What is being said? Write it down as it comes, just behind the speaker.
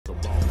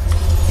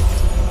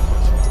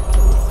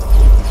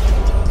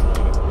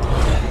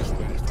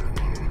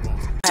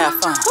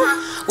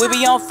We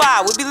be on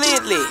fire, we be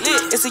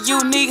lit. It's a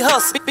unique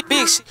hustle,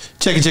 big shit.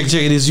 Check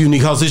it. It's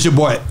Unique Hustle. It's your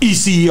boy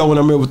ECO, and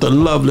I'm here with the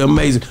lovely,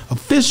 amazing,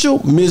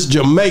 official Miss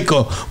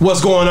Jamaica. What's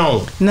going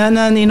on?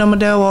 Nothing, you know,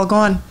 Madeo, walk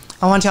on.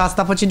 I want y'all to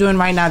stop what you're doing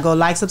right now. Go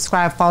like,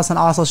 subscribe, follow us on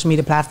all social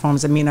media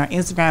platforms. I mean, our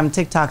Instagram,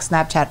 TikTok,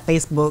 Snapchat,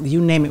 Facebook,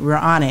 you name it, we're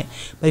on it.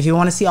 But if you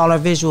want to see all our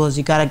visuals,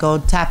 you got to go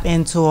tap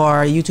into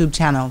our YouTube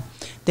channel.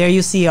 There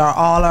you see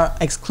all our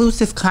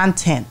exclusive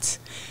content.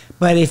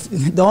 But if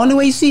the only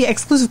way you see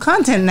exclusive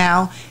content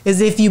now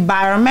is if you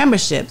buy our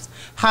memberships.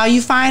 How you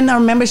find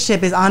our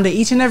membership is under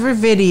each and every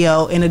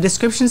video in the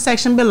description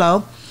section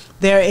below.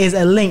 There is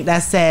a link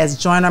that says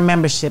join our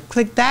membership.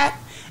 Click that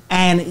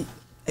and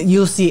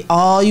you'll see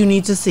all you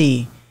need to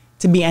see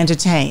to be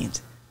entertained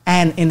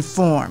and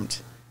informed.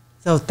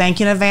 So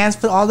thank you in advance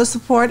for all the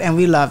support, and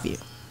we love you.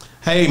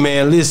 Hey,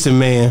 man, listen,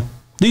 man.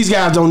 These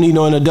guys don't need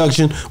no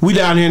introduction. We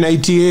down here in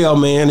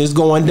ATL, man. It's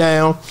going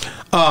down.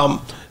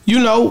 You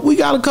know, we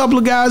got a couple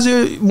of guys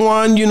here.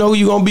 One, you know,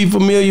 you're going to be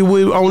familiar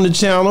with on the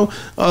channel.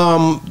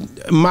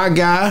 My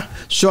guy,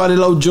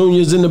 Shawty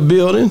Jr.'s in the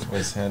building.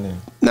 What's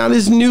happening? Now,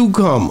 this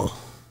newcomer.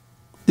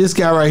 This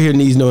guy right here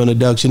needs no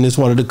introduction. It's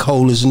one of the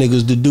coldest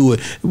niggas to do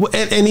it.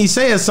 And he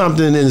says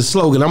something in the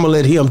slogan. I'm going to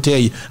let him tell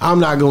you. I'm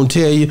not going to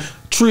tell you.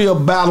 Trill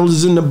Battle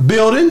is in the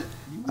building.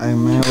 Hey,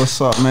 man, what's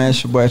up, man?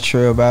 It's your boy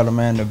Trill Battle,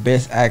 man. The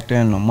best actor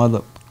in the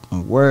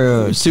motherfucking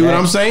world. See what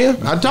I'm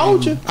saying? I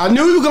told you. I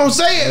knew he was going to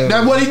say it.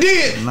 That's what he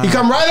did. He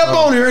come right up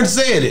on here and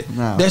said it.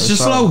 That's your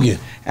slogan.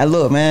 And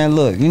look, man,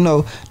 look, you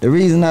know, the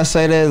reason I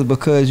say that is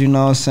because, you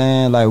know what I'm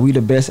saying, like, we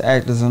the best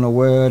actors in the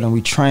world, and we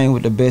train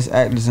with the best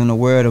actors in the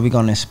world, and we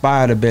gonna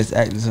inspire the best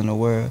actors in the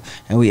world,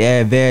 and we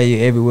add value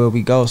everywhere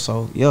we go.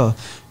 So, yeah,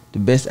 the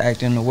best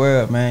actor in the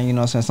world, man, you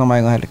know what I'm saying,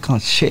 somebody gonna have to come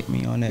check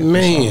me on that.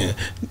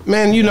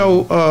 Man, you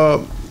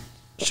know,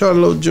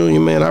 Shawty Jr.,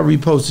 man, I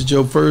reposted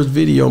your first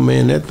video,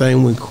 man. That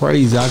thing went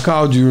crazy. I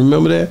called you,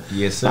 remember that?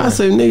 Yes, sir. I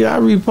said, nigga, I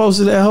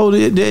reposted that whole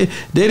day. They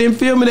didn't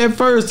film me that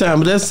first time,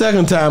 but that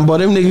second time, boy,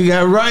 them niggas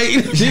got right.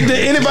 Did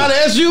anybody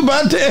ask you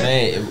about that?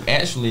 Man,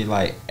 actually,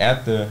 like,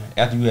 after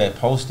you had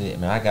posted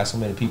it, man, I got so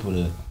many people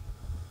to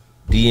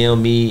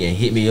DM me and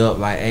hit me up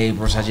like, hey,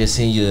 bro, I just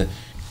seen your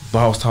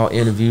Boss Talk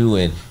interview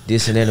and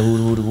this and that,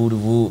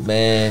 woo,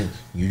 man.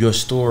 Your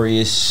story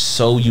is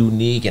so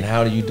unique, and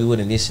how do you do it,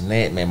 and this and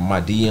that, man.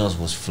 My DMs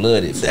was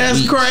flooded.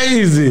 That's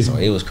crazy. So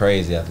it was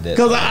crazy after that.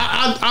 Because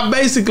I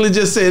basically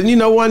just said, you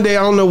know, one day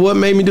I don't know what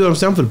made me do it. I'm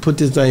saying, I'm going to put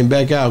this thing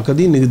back out because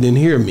these niggas didn't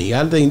hear me.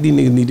 I think these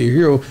niggas need to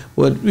hear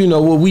what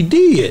we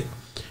did,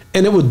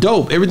 and it was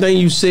dope. Everything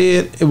you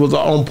said, it was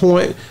on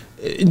point.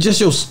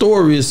 Just your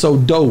story is so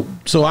dope.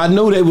 So I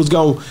knew they was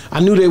going. I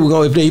knew they were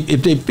going.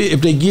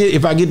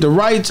 If I get the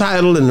right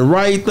title and the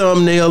right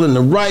thumbnail and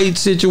the right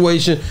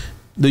situation,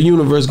 the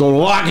universe gonna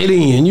lock it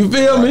in. You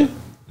feel me?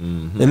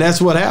 Mm-hmm. And that's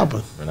what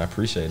happened. And I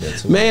appreciate that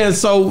too, man.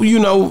 So you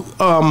know,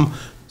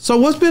 so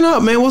what's been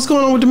up, man? What's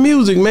going on with the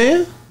music,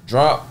 man?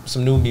 Drop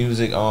some new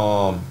music.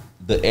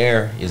 The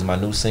Air is my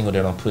new single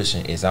that I'm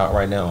pushing. It's out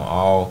right now on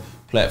all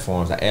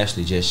platforms. I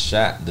actually just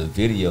shot the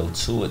video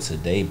to it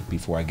today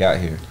before I got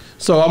here.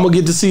 So I'm gonna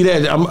get to see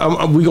that.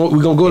 We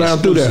gonna go down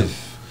through that.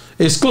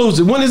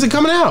 Exclusive. When is it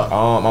coming out?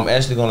 I'm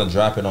actually gonna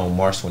drop it on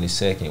March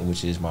 22nd,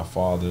 which is my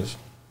father's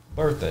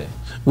birthday.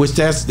 Which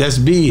that's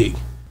big.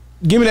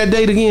 Give me that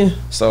date again.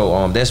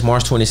 So that's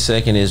March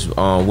 22nd is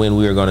when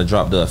we are gonna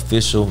drop the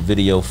official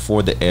video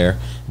for The Air.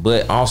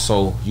 But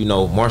also, you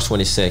know, March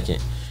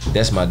 22nd,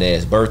 that's my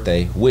dad's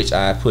birthday, which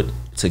I put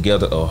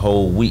together a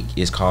whole week.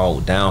 It's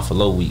called Down for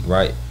Low Week,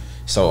 right?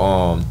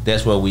 So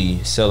that's where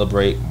we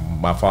celebrate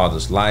my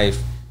father's life,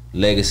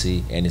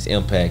 legacy, and his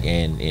impact,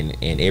 and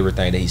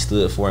everything that he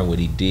stood for and what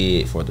he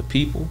did for the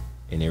people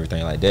and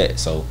everything like that.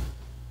 So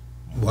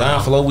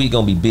Down for Low Week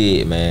gonna be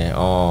big, man.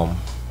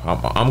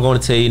 I'm gonna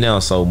tell you now.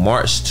 So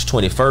March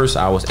 21st,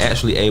 I was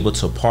actually able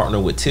to partner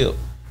with Tip.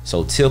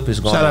 So Tip is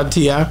going. Shout out to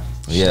T.I.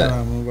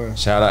 Yeah.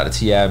 Shout out to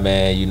T.I.,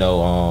 man. You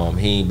know,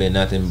 he ain't been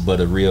nothing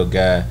but a real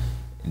guy.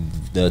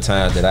 The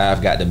times that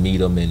I've got to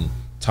meet him and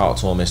talk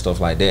to him and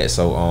stuff like that.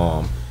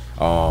 So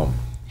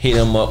hit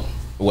him up.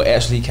 Well,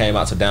 actually, he came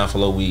out to Down for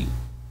Low Week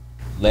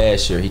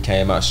last year. He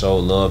came out, showed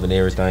love and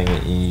everything,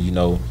 and you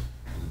know,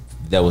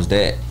 that was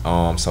that.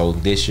 So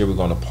this year we're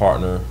gonna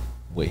partner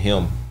with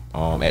him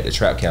at the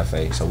Trap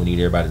Cafe. So we need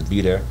everybody to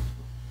be there.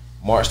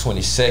 March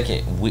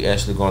 22nd, we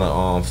actually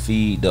gonna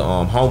feed the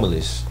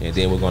homeless, and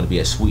then we're gonna be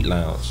at Sweet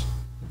Lounge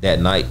that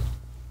night.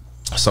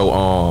 So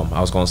I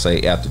was gonna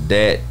say after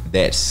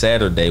that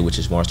Saturday, which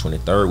is March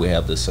 23rd, we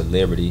have the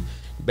celebrity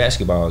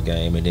basketball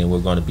game, and then we're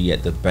gonna be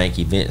at the Bank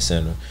Event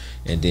Center.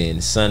 And then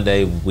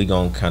Sunday we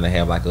gonna kind of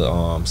have like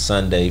a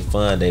Sunday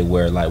fun day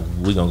where like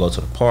we gonna go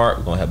to the park.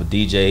 We're gonna have a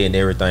DJ and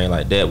everything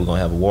like that. We're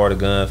gonna have a water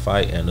gun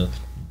fight and a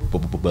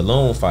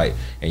balloon fight.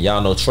 And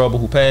y'all know Trouble,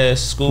 who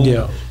passed school.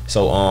 Yeah.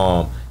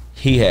 So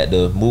he had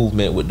the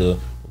movement with the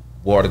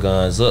water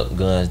guns up,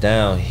 guns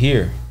down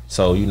here.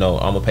 So you know,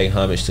 I'm gonna pay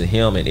homage to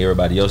him and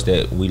everybody else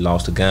that we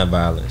lost to gun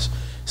violence.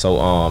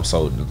 So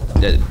so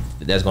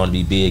that's gonna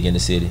be big in the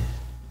city.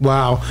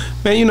 Wow,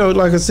 man. You know,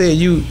 like I said,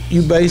 you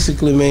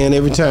basically, man,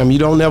 every time you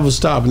don't ever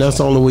stop, and that's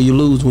the only way you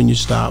lose when you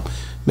stop,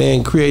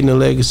 man. Creating a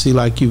legacy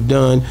like you've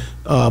done,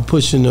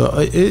 pushing.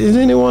 Is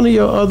any one of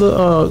your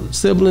other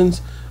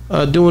siblings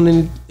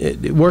doing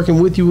working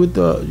with you with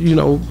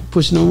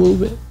pushing the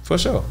movement? For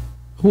sure.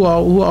 Who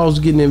all was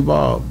getting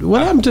involved?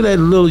 What happened to that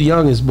little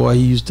youngest boy?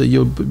 He used to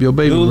your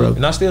baby Dooley, brother.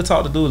 and I still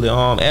talk to Dooley.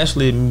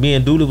 Actually, me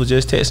and Dooley was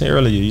just texting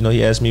earlier. You know,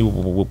 he asked me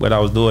what I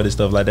was doing and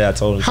stuff like that. I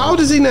told him. How old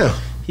is he now?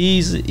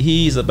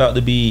 He's about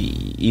to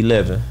be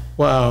 11.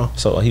 Wow.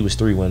 So he was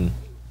 3 when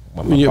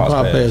my your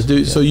pop passed.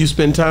 Yeah. So you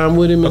spend time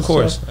with him? Of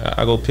course.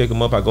 I go pick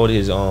him up. I go to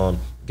his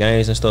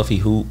games and stuff. He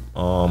hoop.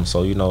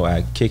 So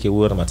I kick it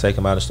with him. I take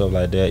him out and stuff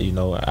like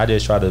that. I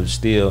just try to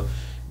still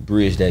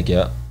bridge that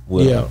gap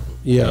with him.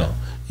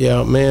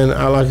 Yeah, man.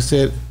 Like I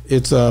said,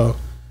 it's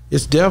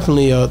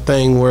definitely a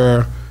thing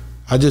where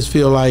I just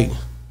feel like,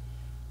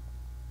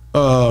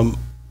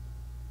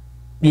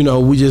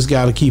 we just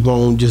got to keep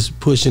on just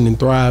pushing and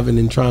thriving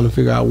and trying to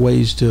figure out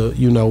ways to,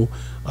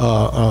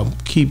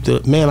 keep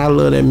the man. I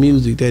love that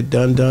music, that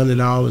done it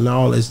all and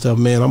all that stuff,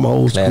 man. I'm an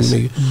old school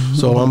nigga,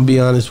 so I'm gonna be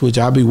honest with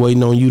you. I'll be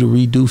waiting on you to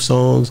redo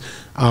songs.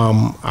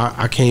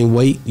 I can't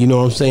wait. You know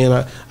what I'm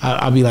saying?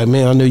 I'll be like,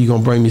 man, I know you're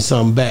gonna bring me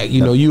something back.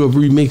 You have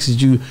remixes.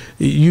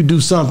 You do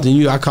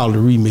something. I call it a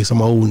remix.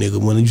 I'm an old nigga.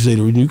 When you say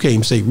you can't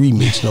even say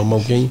remix no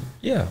more, can you?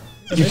 Yeah.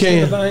 You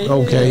can?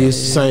 Okay, it's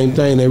the same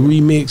thing. That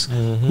remix,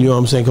 you know what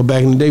I'm saying? Because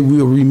back in the day,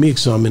 we'll remix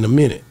something in a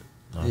minute.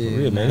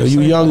 Real, man.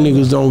 You young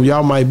niggas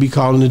y'all might be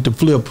calling it the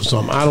flip or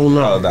something. I don't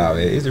know. Oh, no,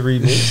 it's a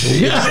remix.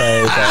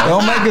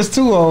 Don't make us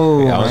too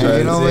old.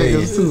 Don't make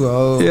us too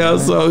old. Yeah,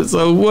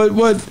 so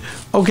what?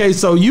 Okay,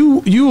 so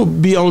you will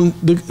be on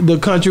the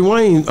Kountry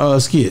Wayne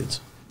skits.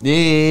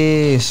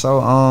 Yeah, so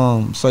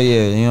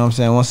yeah, you know what I'm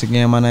saying? Once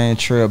again, my name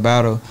is Trill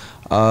Battle.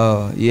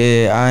 I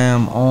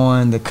am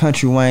on the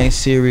Kountry Wayne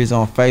series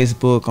on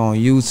Facebook, on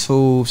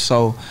YouTube.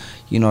 So,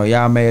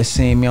 y'all may have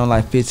seen me on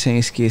like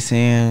 15 skits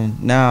in.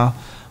 Now,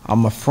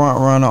 I'm a front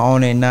runner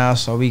on it now,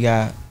 so we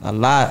got a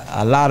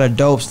lot of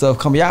dope stuff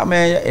coming. Y'all,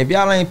 man, if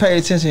y'all ain't pay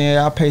attention,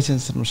 y'all pay attention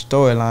to them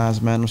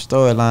storylines, man. Them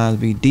storylines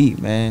be deep,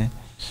 man.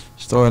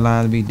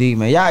 Storylines be deep,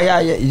 man.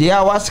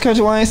 Y'all watch the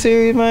Kountry Wayne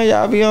series, man.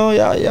 Y'all be on,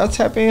 y'all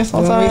tap in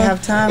sometimes. When we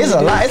have time. It's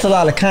a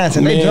lot of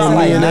content. They drop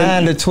like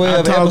 9 to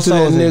 12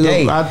 episodes a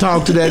day. I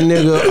talk to that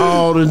nigga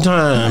all the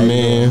time,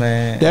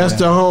 man. That's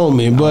the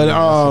homie.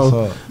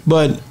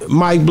 But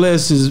Mike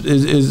Bless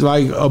is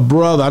like a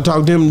brother. I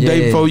talked to him the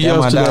day before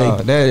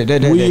yesterday.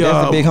 That's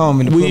a big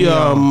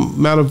homie.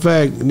 Matter of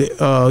fact,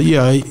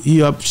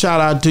 he up. Shout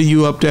out to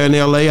you up there in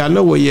L.A. I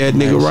know where you at,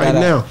 nigga, right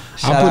now.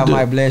 Shout out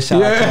Mike Bless.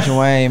 Shout out Kountry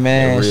Wayne,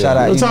 man. Shout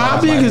out. So how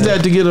big is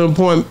that to get an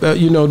appointment?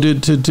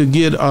 To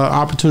get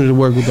opportunity to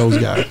work with those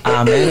guys?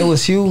 Man, it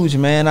was huge,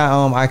 man.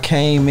 I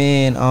came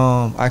in.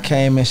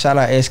 Shout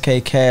out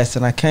SK Cast,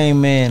 and I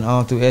came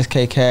in through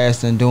SK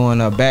Cast and doing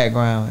a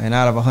background. And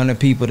out of 100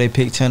 people, they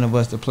picked 10 of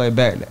us to play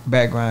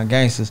background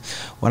gangsters.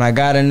 When I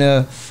got in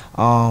there,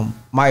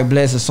 Mike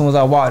Bless. As soon as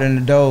I walked in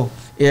the door,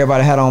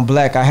 everybody had on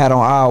black. I had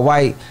on all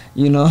white.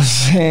 You know what I'm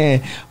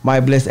saying?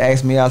 Mike Bless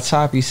asked me out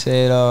top. He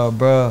said,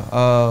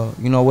 bro,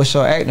 what's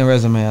your acting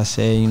resume? I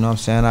said, you know what I'm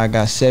saying? I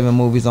got 7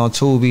 movies on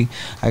Tubi.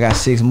 I got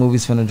 6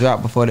 movies finna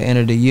drop before the end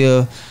of the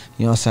year.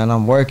 You know what I'm saying?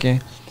 I'm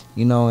working.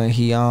 And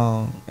he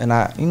and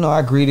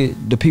I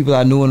greeted the people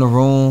I knew in the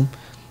room.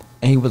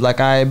 And he was like,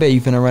 I bet you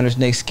finna run this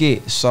next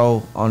skit.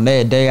 So on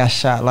that day, I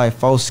shot like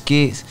 4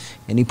 skits,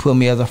 and he put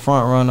me as a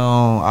front runner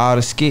on all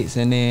the skits.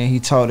 And then he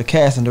told the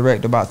casting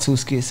director about 2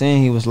 skits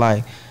in. He was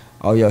like,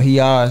 oh, yo, he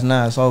ours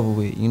now, it's over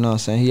with. You know what I'm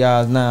saying? He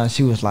ours now.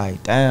 She was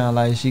like, damn,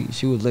 like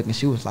she was looking,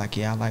 she was like,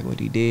 yeah, I like what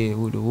he did,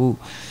 woo the woo.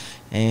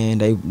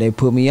 And they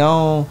put me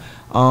on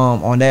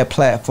that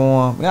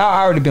platform.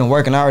 I already been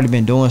working, I already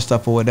been doing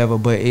stuff or whatever,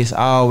 but it's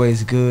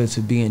always good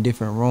to be in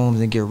different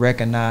rooms and get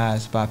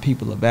recognized by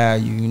people of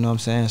value, you know what I'm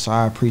saying? So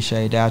I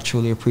appreciate that. I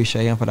truly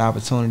appreciate him for the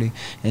opportunity.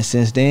 And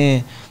since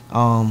then,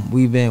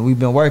 we've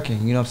been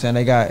working, you know what I'm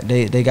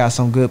saying? They got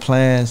some good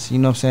plans, you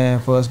know what I'm saying,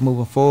 for us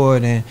moving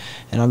forward, and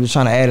I'm just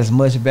trying to add as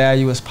much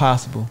value as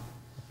possible.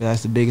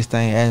 That's the biggest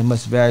thing, add as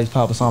much value as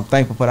possible. So I'm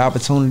thankful for the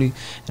opportunity,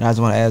 and I just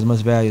want to add as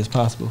much value as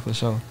possible, for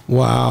sure.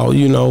 Wow,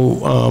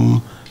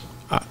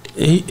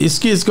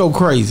 skits go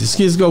crazy.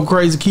 Skits go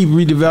crazy, keep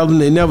redeveloping,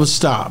 they never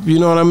stop. You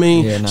know what I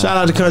mean? Yeah, Shout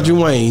out to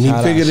Kountry Wayne. He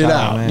figured it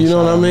out. Man. You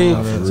know what I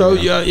mean? So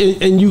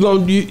and you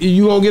gonna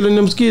get in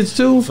them skits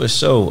too? For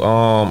sure.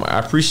 I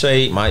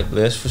appreciate Mike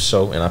Bless for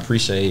sure, and I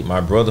appreciate my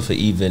brother for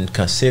even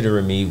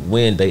considering me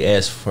when they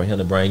asked for him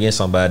to bring in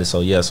somebody.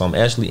 So so I'm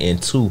actually in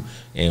 2,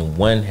 and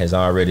 1 has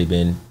already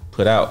been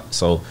put out.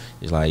 So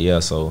it's like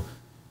so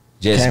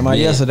just came out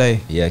yesterday.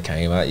 Yeah,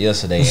 came out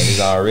yesterday, and it's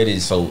already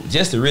so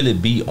just to really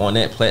be on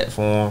that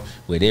platform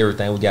with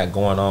everything we got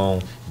going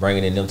on,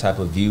 bringing in them type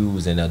of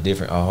views and a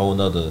whole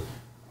nother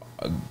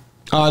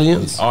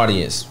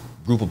audience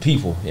group of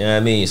people. You know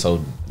what I mean?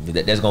 So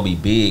that's gonna be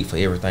big for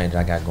everything that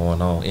I got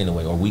going on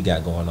anyway, or we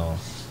got going on.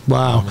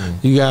 Wow,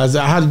 You guys,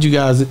 how did you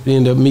guys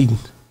end up meeting?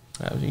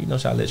 You know,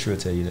 I'll let Trill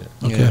tell you that.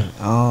 Okay.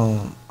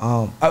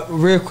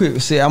 Real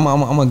quick, see, I'm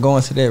gonna go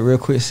into that real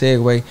quick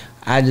segue.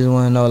 I just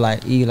want to know,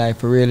 like, like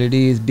for real, it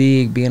is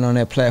big being on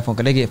that platform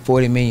because they get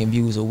 40 million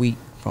views a week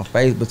from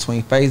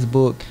between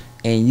Facebook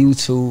and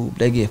YouTube.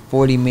 They get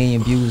 40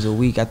 million views a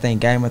week. I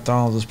think Game of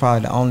Thrones was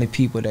probably the only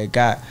people that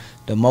got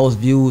the most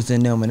views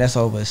in them, and that's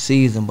over a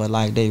season. But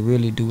like, they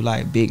really do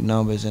like big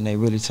numbers, and they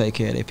really take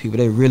care of their people.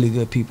 They really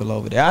good people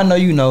over there. I know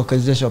you know because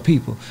it's just your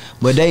people.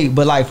 But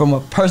like from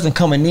a person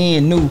coming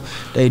in new,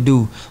 they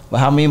do. But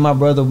how me and my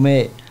brother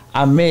met?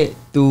 I met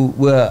through,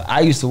 well,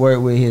 I used to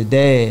work with his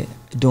dad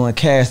doing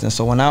casting.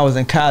 So when I was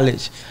in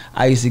college,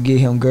 I used to get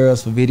him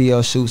girls for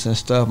video shoots and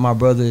stuff. My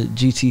brother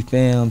GT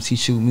Films, he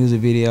shoot music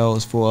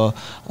videos for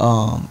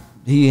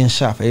he in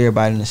shot for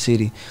everybody in the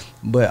city.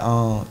 But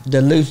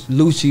the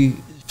Lucci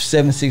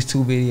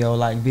 762 video,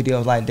 like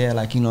videos like that,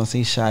 like, you know,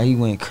 he shot, he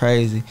went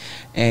crazy,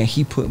 and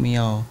he put me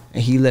on,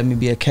 and he let me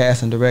be a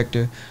casting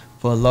director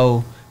for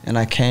Low, and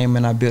I came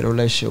and I built a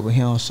relationship with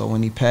him. So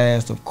when he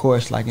passed, of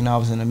course, like, you know, I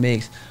was in the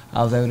mix,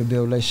 I was able to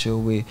build a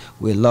relationship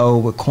with Low,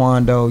 with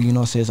Quando, you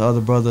know, his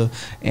other brother,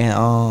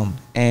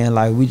 and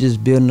like, we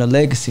just building a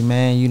legacy,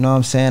 man. You know what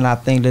I'm saying? I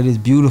think that it's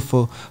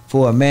beautiful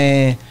for a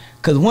man.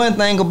 Cause one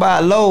thing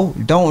about Low,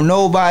 don't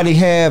nobody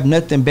have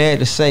nothing bad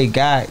to say,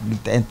 God,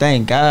 and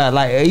thank God.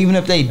 Like, even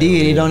if they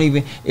did,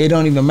 it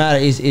don't even matter.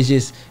 It's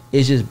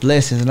just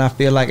blessings. And I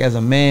feel like as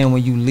a man,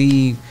 when you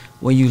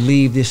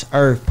leave this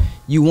earth,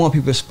 you want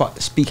people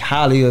to speak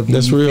highly of you.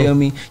 That's you real. Feel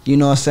me? You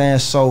know what I'm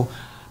saying?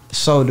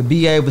 So to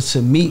be able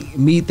to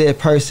meet that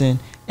person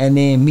and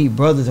then meet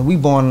brothers, and we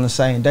born on the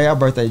same day. Our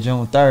birthday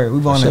June 3rd. We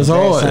born on the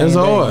same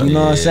day. You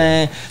know what I'm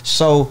saying?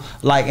 So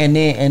like, and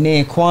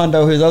then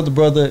Quando, his other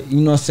brother,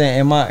 you know what I'm saying,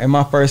 and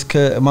my first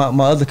cousin,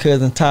 my other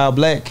cousin Ty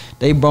Black,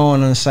 they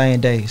born on the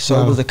same day.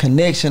 So it was a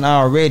connection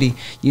already.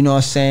 You know what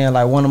I'm saying?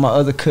 Like, one of my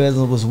other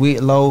cousins was with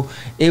Low.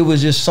 It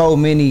was just so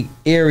many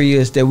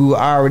areas that we were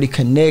already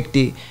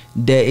connected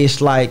that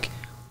it's like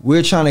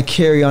we're trying to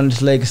carry on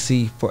this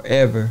legacy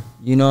forever.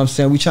 You know what I'm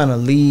saying? We trying to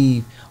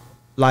leave,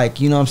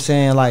 like, you know what I'm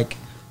saying, like,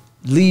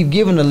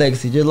 giving a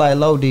legacy just like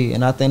Low did.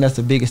 And I think that's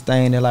the biggest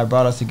thing that like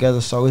brought us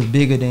together. So it's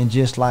bigger than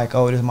just like,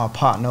 oh, this is my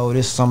partner, or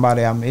this is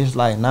somebody I mean. It's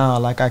like, nah,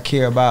 like, I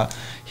care about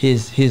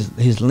his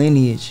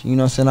lineage. You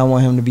know what I'm saying? I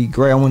want him to be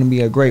great. I want him to be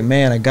a great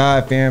man, a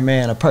God-fearing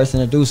man, a person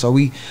to do. So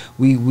we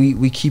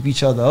keep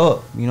each other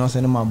up. You know what I'm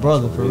saying? And my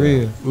brother, for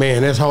real.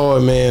 Man, that's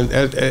hard, man.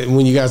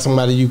 When you got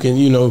somebody you can,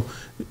 you know,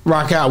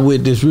 rock out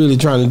with that's really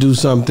trying to do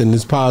something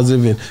that's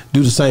positive and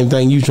do the same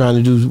thing you trying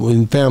to do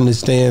when family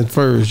stands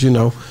first, you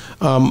know.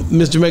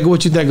 Mr. Maker,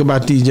 what you think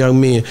about these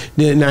young men?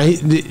 Now,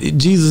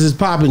 Jesus is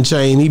popping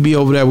chain. He be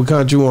over there with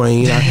Kountry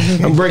Wayne.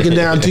 I'm breaking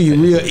down to you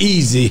real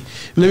easy.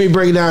 Let me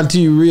break it down to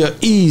you real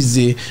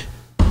easy.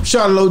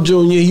 Shawty Jr.,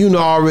 you know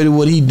already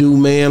what he do,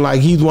 man.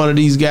 Like, he's one of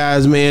these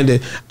guys, man,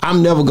 that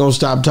I'm never going to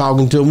stop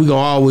talking to him. We going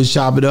to always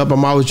chop it up.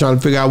 I'm always trying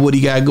to figure out what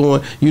he got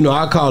going. You know,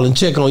 I call and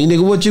check on you.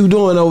 Nigga, what you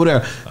doing over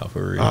there? Oh,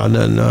 for real? Oh,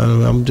 no,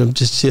 I'm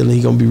just chilling.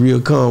 He going to be real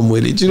calm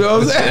with it. You know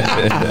what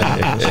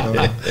I'm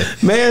saying?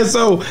 Man,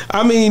 so,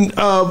 I mean,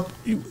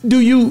 do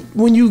you,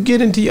 when you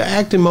get into your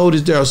acting mode,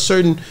 is there a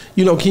certain,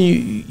 you know, can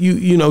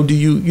you know, do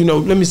you know,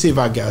 let me see if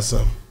I got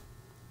something.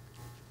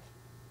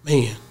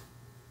 Man.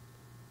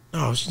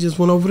 Oh, she just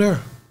went over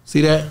there.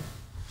 See that?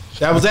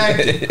 That was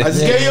acting. I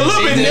just gave you a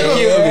little bit,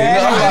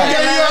 nigga.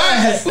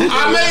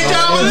 I made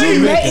y'all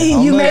believe it.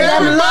 You made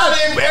them look.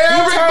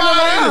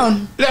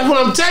 Everybody. That's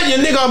what I'm telling you,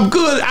 nigga. I'm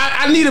good.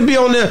 I need to be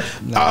on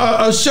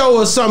a show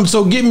or something.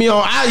 So get me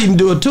on. I even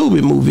do a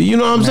Tubi movie. You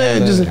know what I'm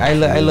saying? Look,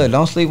 hey, look.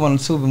 Don't sleep on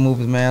the Tubi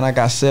movies, man. I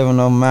got 7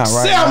 of them out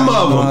right now. 7 of them.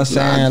 You know what I'm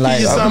saying? Like,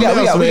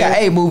 we got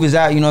 8 movies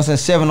out. You know what I'm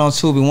saying? 7 on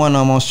Tubi. 1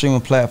 of them on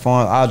streaming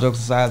platforms. All jokes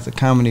aside, it's a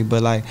comedy,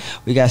 but like,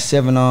 we got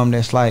 7 of them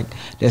that's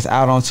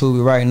out on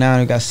Tubi right now.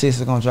 And we got 6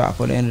 that's gonna drop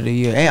for the end of the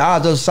year. And all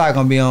jokes aside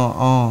gonna be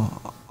on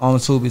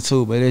Tubi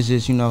too, but it's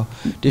just, you know,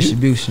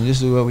 distribution.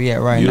 This is where we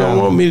at right now. You don't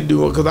want me to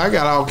do it because I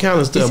got all kind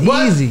of stuff. It's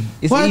easy.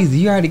 It's easy.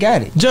 You already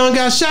got it. John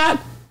got shot.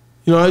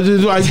 You know, it's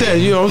just like that.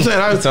 You know what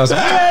I'm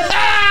saying?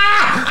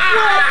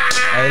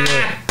 Hey, look.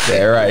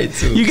 That right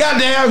too. You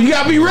got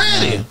to be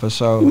ready. For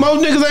sure.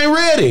 Most niggas ain't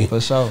ready. For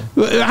sure.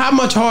 How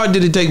much hard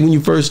did it take when you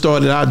first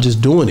started out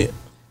just doing it?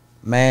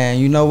 Man,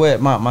 you know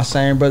what? My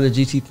same brother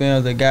GT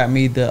Films that got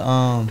me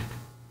the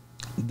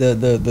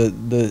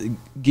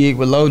gig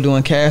with Low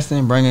doing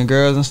casting, bringing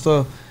girls and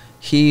stuff.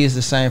 He is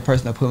the same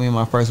person that put me in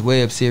my first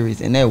web series,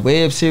 and that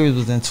web series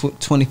was in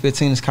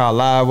 2015. It's called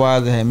Live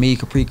Wires. It had me,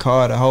 Capri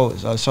Card, the whole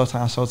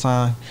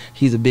Showtime.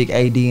 He's a big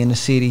AD in the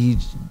city. He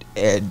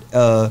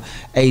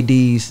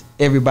ADs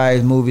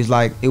everybody's movies.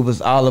 Like, it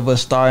was all of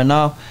us starting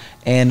off,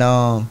 and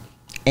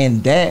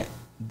that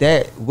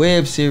that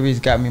web series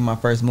got me my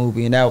first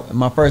movie, and that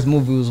my first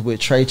movie was with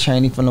Trey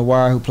Chaney from The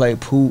Wire, who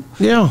played Poop.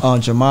 Yeah.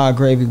 Jamal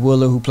Gravy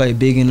Wooler, who played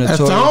Big in the That's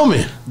Toy. the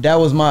homie. That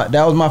was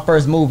my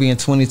first movie in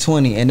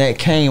 2020, and that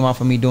came off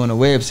of me doing a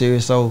web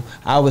series. So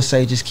I would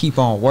say just keep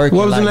on working.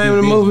 What was the name of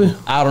the movie?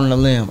 Out on the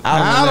Limb.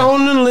 Out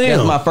on the Limb.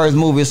 That's my first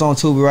movie. It's on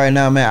Tubi right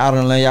now, man. Out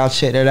on the Limb. Y'all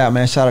check that out,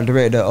 man. Shout out to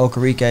director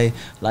Okarike.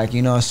 Like,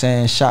 you know what I'm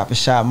saying? Shot for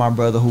shot, my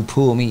brother who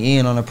pulled me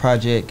in on the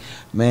project.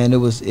 Man,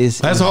 it's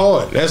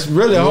hard. That's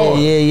really hard.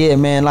 Yeah,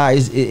 man. Like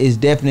it's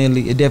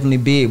definitely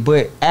big.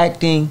 But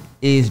acting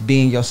is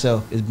being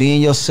yourself. It's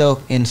being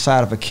yourself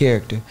inside of a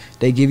character.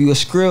 They give you a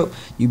script,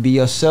 you be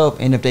yourself,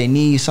 and if they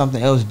need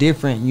something else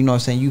different, you know what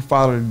I'm saying, you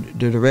follow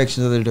the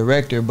directions of the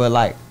director. But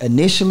like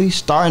initially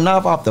starting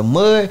off the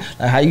mud,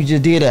 like how you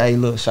just did it. Hey,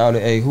 look, shout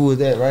it. Hey, who was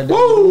that right there?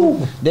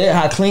 Woo! That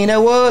how clean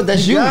that was.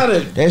 That's you. Got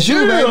it. That's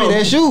you, Trill. baby.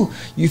 That's you.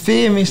 You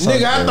feel me? So,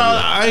 Nigga,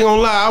 I ain't gonna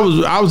lie,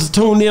 I was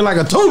tuned in like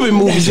a Tubi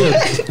movie.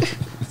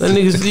 That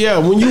niggas, yeah.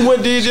 When you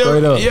went there,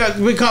 yeah,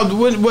 because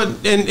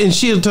and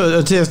she'll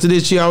attest to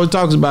this. She always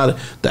talks about it.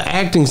 The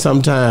acting,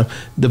 sometimes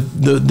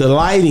the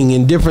lighting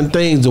and different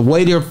things, the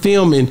way they're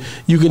filming,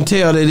 you can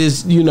tell that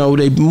it's, you know,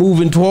 they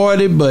moving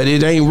toward it, but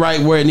it ain't right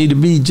where it need to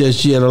be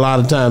just yet. A lot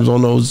of times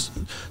on those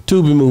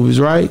Tubi movies,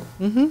 right?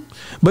 Mm-hmm.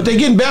 But they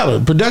getting better.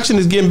 Production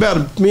is getting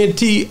better. Me and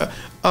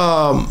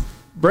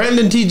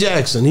Brandon T.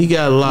 Jackson, he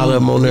got a lot of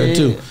them on there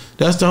too.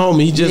 That's the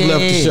homie. He just left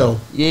the show.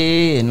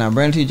 Yeah. Now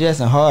Brandon T.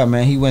 Jackson hard,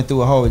 man. He went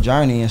through a whole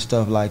journey and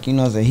stuff. Like, you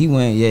know what I'm saying?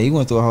 He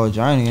went through a whole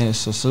journey, and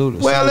it's a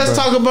salute. Well, let's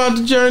talk about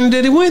the journey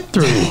that he went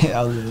through.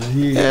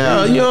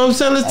 Yeah, you know what I'm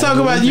saying? Let's talk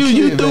about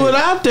you threw it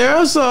out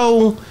there.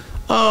 So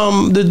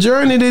the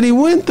journey that he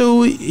went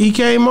through, he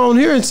came on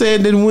here and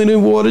said that when he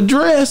wore the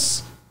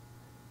dress,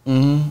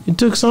 he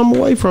took something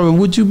away from him.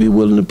 Would you be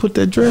willing to put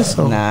that dress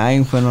on? Nah, I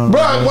ain't putting on.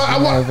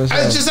 Bro,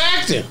 it's just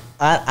acting.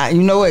 I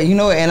you know it,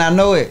 and I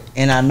know it,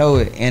 and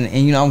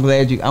you know I'm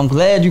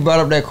glad you brought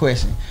up that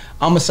question.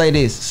 I'm gonna say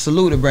this: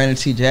 salute to Brandon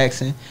T.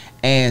 Jackson,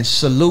 and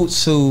salute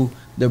to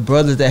the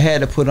brothers that had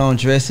to put on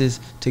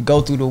dresses to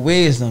go through the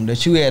wisdom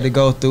that you had to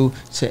go through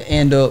to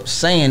end up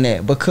saying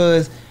that,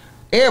 because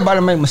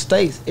everybody make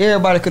mistakes.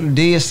 Everybody could have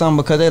did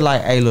something because they're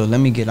like, hey, look, let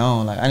me get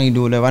on. Like, I need to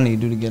do whatever I need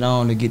to do to get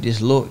on, to get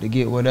this look, to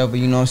get whatever,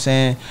 you know what I'm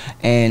saying?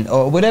 And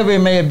or whatever it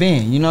may have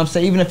been, you know what I'm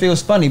saying? Even if it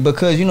was funny,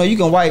 because, you know, you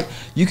can watch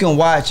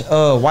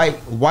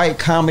white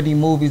comedy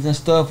movies and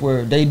stuff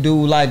where they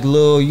do like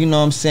little, you know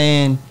what I'm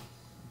saying,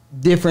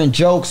 different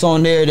jokes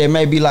on there that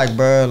may be like,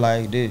 bro,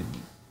 like this.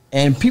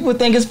 And people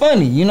think it's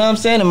funny, you know what I'm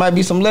saying? It might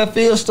be some left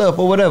field stuff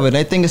or whatever.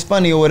 They think it's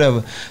funny or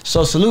whatever.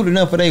 So salute to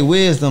them for their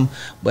wisdom.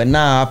 But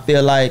nah, I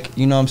feel like,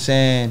 you know what I'm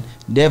saying,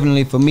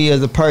 definitely for me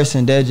as a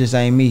person, that just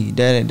ain't me.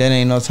 That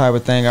ain't no type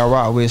of thing I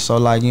rock with. So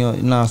like, you know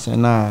what I'm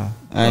saying? Nah,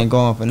 I ain't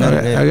going for none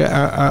of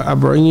that. I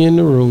bring you in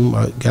the room.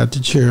 I got the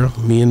chair.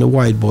 Me and the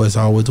white boy. It's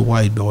always a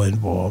white boy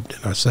involved.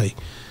 And I say,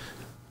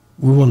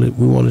 we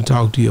want to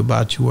talk to you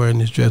about you wearing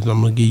this dress. And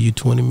I'm going to give you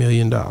 $20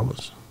 million.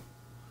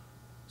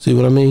 See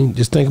what I mean?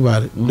 Just think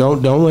about it.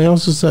 Don't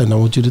answer sudden. I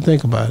want you to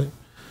think about it.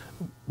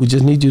 We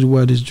just need you to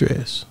wear this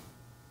dress.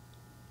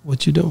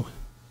 What you doing?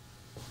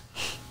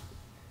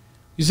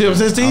 You see what I'm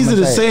saying? It's easy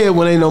to say it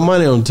when ain't no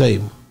money on the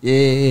table.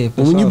 Yeah.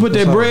 But when you put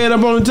that bread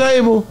up on the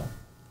table,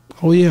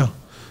 oh yeah,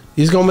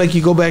 it's gonna make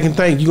you go back and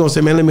think. You're gonna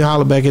say, man, let me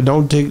holler back and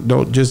don't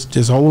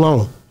just hold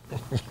on.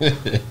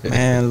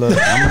 Man, look,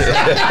 just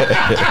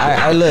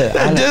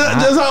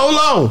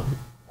hold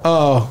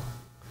on.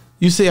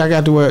 You say I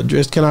got to wear a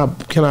dress. Can I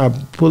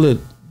pull it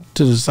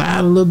to the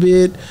side a little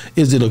bit?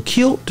 Is it a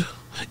kilt?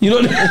 You know,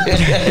 nigga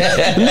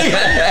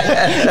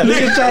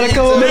trying to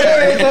come over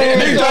everything.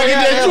 Nigga trying to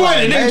get that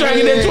 20. Nigga trying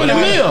to get that 20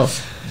 mil.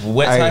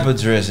 What type of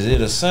dress? Is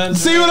it a sun?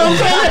 See what I'm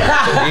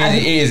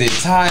saying? Is it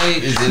tight?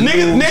 Is it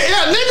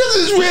niggas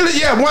is really,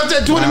 once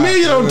that 20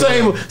 million on the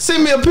table,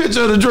 send me a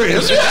picture of the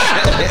dress.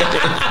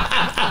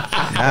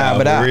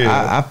 But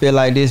I feel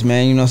like this,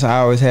 man. You know, so I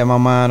always had my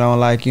mind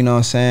on, like, you know what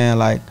I'm saying,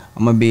 like,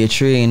 I'm gonna be a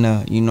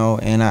trillionaire, you know,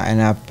 and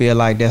I feel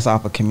like that's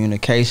off of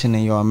communication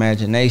and your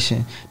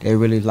imagination that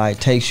really like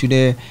takes you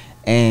there.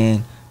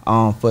 And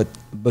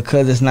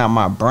because it's not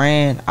my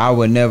brand, I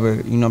would never,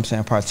 you know what I'm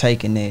saying,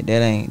 partake in that.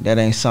 That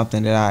ain't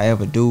something that I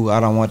ever do. I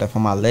don't want that for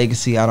my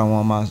legacy. I don't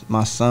want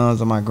my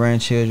sons or my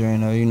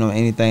grandchildren or, you know,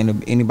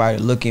 anybody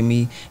to look at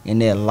me in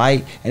that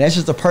light. And that's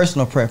just a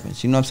personal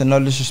preference. You know what I'm saying?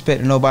 No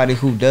disrespect to nobody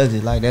who does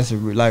it. Like, that's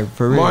like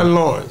for real. Martin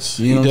Lawrence,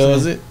 you know he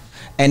does it.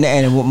 And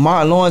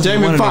Martin Lawrence,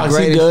 Jamie Foxx,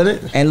 he done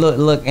it. And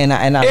look, and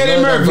I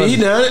Eddie Murphy, he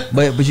done it.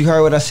 But you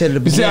heard what I said at the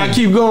beginning. You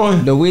see, I keep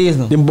going. The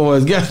wisdom. Them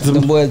boys got some.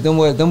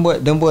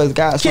 Them boys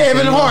got.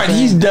 Kevin Hart,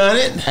 he's done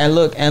it. And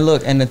look, and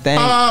the thing.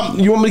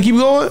 You want me to keep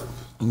going?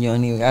 You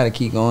don't even gotta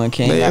keep going,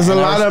 King. There's a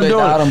lot of them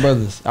doing all them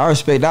brothers. I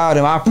respect all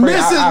them. I pray.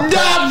 Mrs.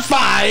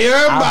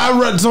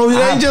 Doubtfire, so it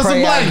ain't just a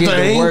black I get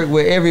thing. to work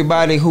with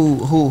everybody who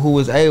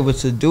was able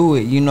to do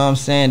it. You know what I'm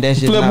saying? That's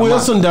just Flip not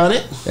Wilson done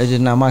it. That's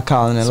just not my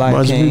calling in A life,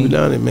 bunch of King. people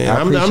done it, man.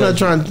 I'm not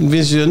trying to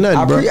convince you of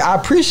nothing, bro. I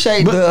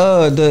appreciate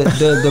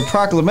the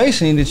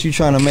proclamation that you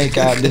trying to make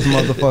out this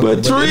motherfucker.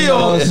 But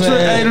Trill,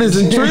 hey,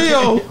 listen,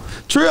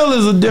 Trill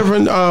is a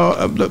different.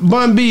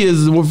 Bun B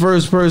is the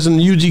first person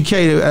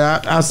UGK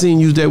that I seen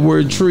use that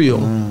word Trill.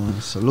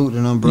 Salute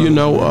to them, bro. You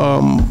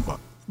know,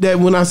 that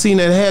when I seen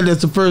that hat,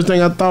 that's the first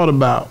thing I thought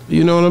about.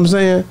 You know what I'm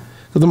saying?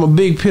 Because I'm a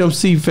big Pimp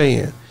C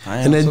fan.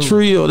 And that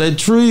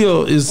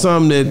Trill is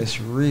something that's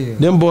real.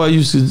 Them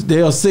boys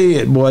they'll say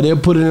it, boy. They'll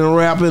put it in a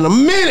rap in a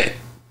minute.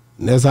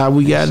 And that's how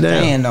we got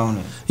down. Stand on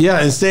it. Yeah,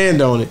 and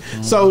stand on it.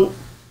 So,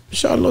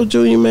 Charlotte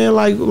Jr., man,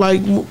 like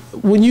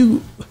when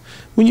you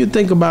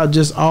think about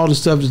just all the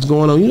stuff that's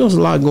going on, you know there's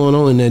a lot going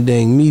on in that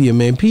dang media,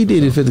 man. P.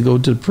 Diddy fit to go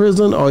to the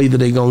prison, or either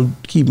they gonna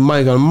keep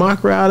Mike on a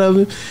mockery out of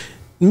him.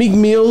 Meek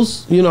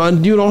Mills, you know,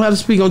 you don't have to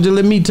speak on, just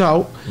let me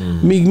talk.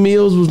 Meek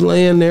Mills was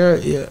laying there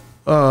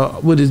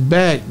with his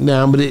back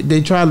down, but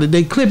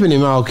they clipping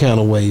him all kind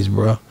of ways,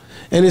 bro.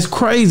 And it's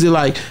crazy,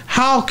 like,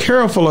 how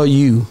careful are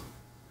you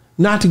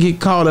not to get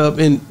caught up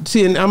in,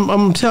 see, and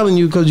I'm telling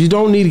you, because you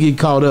don't need to get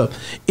caught up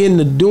in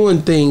the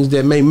doing things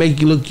that may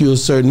make you look you a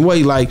certain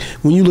way. Like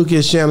when you look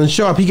at Shannon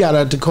Sharp, he got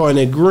out the car in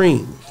that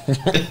green.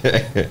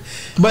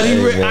 But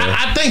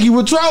I think he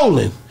was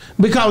trolling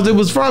because it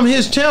was from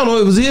his channel,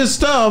 it was his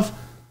stuff,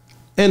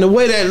 and the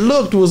way that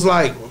looked was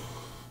like,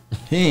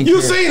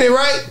 you seen it,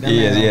 right?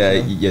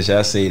 Yes,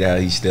 I see that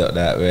he stepped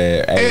out,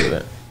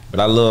 man. But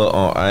I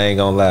love, I ain't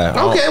gonna lie.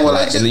 Okay,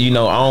 well, you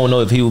know, I don't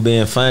know if he was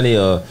being funny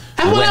or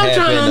what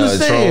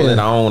happened, trolling.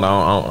 I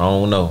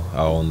don't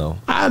know.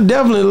 I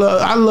definitely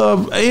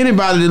love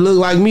anybody that look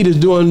like me that's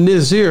doing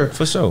this here.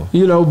 For sure.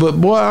 You know,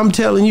 but boy, I'm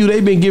telling you, they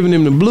been giving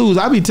him the blues.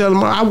 I be telling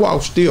them, I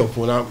walk stiff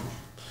when I'm,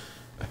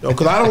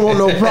 because I don't want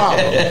no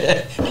problem.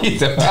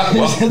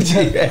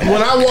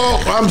 When I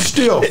walk, I'm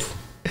stiff.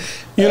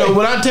 You know,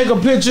 when I take a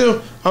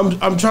picture,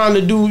 I'm trying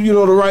to do, you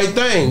know, the right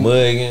thing.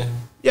 Mugging.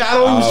 Yeah, I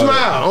don't even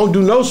smile. I don't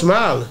do no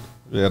smiling.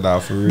 Yeah, nah,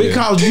 for real.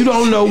 Because you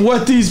don't know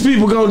what these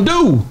people gonna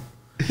do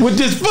with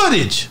this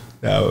footage.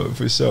 No,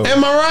 for sure.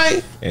 Am I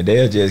right? And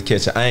they'll just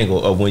catch an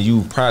angle of when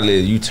you turn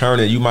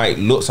it, you might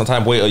look some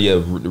type of way, or your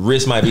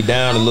wrist might be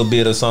down a little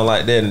bit or something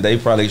like that, and they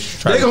probably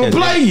try to gonna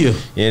play you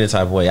any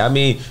type of way. I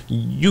mean,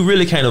 you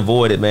really can't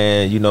avoid it,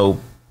 man. You know,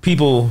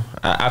 people,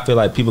 I feel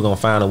like people gonna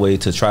find a way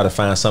to try to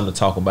find something to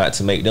talk about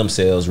to make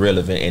themselves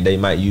relevant, and they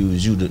might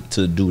use you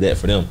to do that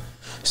for them.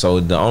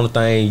 So the only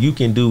thing you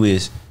can do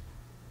is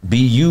be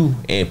you,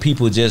 and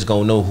people just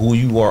gonna know who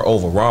you are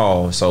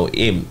overall. So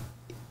it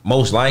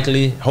most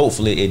likely,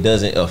 hopefully, it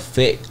doesn't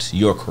affect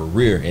your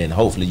career, and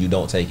hopefully you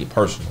don't take it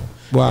personal.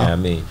 Wow. You know what I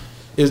mean,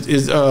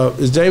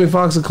 is Jamie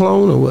Foxx a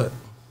clone or what?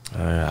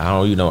 I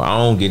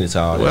don't get into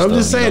all that. Well, I'm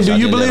just saying, do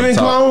you believe in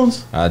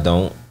clones? I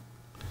don't.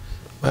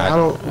 I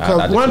don't.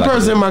 Because one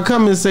person in my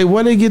comments say,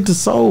 where they get the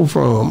soul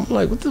from? I'm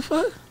like, what the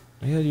fuck?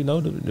 Yeah, you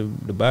know,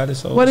 the body,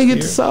 soul. Where they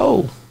get the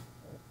soul?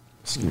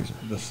 Excuse me.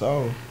 The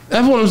soul.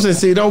 That's what I'm saying.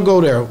 See, don't go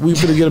there. We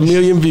finna get 1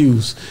 million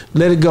views.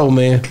 Let it go,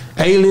 man.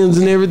 Aliens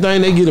and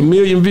everything, they get 1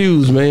 million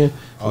views, man.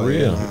 For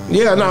real.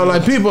 Yeah, no,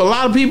 like a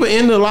lot of people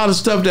into a lot of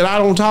stuff that I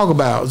don't talk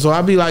about. So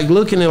I be like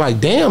looking at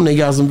like, damn, they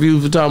got some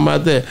views for talking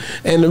about that.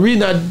 And the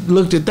reason I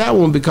looked at that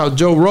one because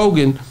Joe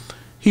Rogan,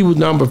 he was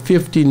number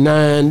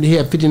 59. He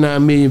had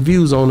 59 million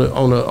views on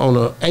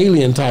a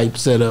alien type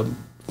setup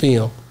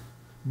film.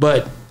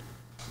 But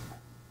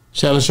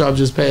Shannon Sharp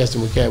just passed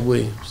him with Cat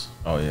Williams.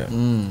 Oh yeah,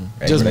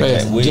 just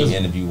that Williams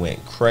interview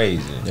went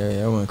crazy. Yeah,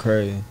 that went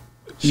crazy.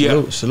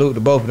 Salute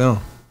to both of them.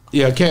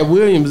 Yeah, Cat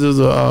Williams is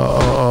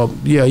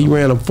he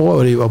ran a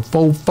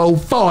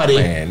 440.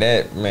 Man,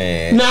 that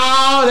man. No,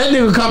 that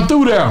nigga come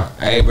through there.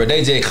 Hey, bro,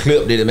 they just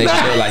clipped it to make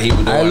it look like he was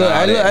doing all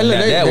that.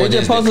 They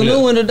just posted a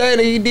new one today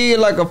that he did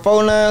like a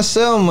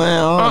 497,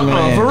 man.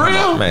 Man. For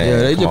real? Man, yeah,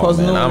 they just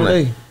posted a new one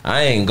today.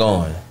 I ain't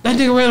going. That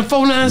nigga ran a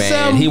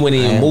 497. Man, he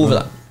wouldn't even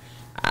move.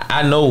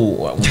 I know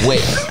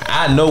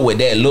what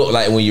that looked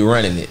like when you're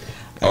running it,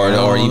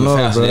 or even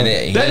faster than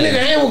that. That nigga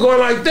hand was going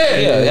like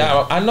that.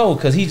 Yeah, I know,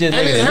 cause he just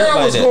and his hair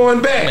was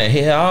going back. Man,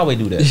 he always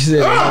do that. He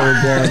said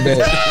was going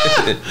back.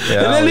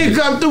 And then he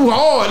come through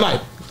hard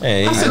like.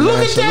 Man, I said, look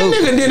at that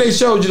nigga. And then they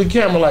showed you the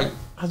camera like.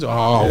 I said,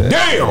 oh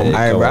damn.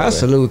 Hey, bro, I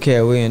salute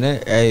Cat Williams.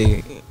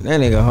 That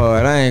nigga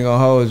hard. I ain't gonna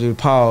hold you.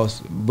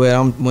 Pause.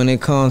 But when it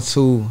comes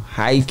to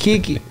how he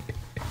kick it.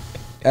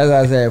 As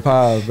I said,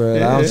 pause, bro.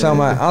 Yeah. I'm talking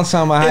about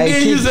how he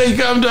kick it. And then you say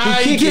come to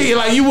how he kick it.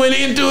 Like you went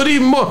into it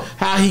even more.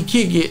 How he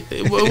kick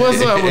it.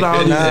 What's up with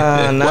all this?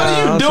 What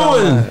are you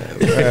doing?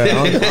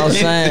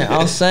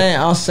 I'm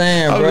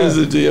saying, bro. I'm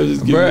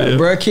just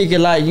bro, kick it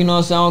like, you know what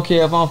I'm saying? I don't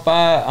care if I'm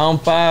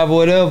five,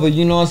 whatever.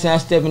 You know what I'm saying? I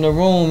step in the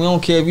room. I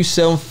don't care if you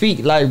 7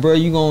 feet. Like, bro,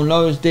 you gonna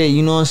notice that.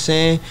 You know what I'm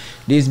saying?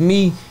 This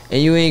me,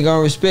 and you ain't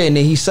gonna respect. And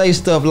then he say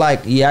stuff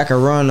like, yeah, I can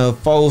run a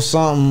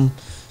 4-something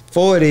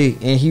 40,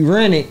 and he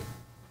run it.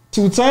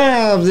 2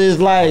 times, it's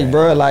like,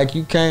 bro, like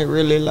you can't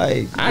really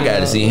like. I got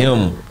to see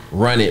him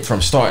run it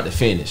from start to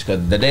finish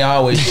because they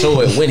always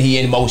show it when he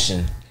in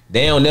motion.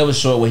 They don't never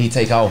show it when he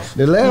take off.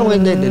 The last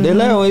one,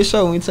 they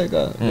show when he take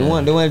off. The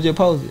one just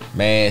posted.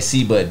 Man,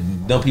 see, but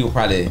them people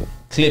probably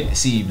clip.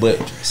 See, but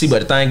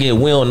the thing is,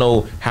 we don't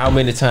know how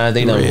many times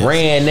they done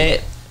ran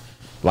that.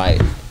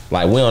 Like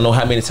we don't know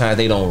how many times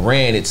they done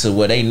ran it to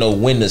where they know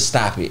when to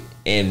stop it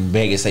and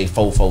beg it say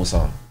 4-4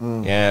 something. You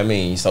know what I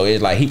mean? So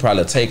it's like he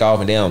probably take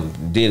off and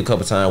then did a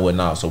couple times with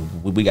now. So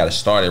we got to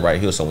start it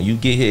right here. So when you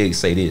get here,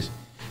 say this.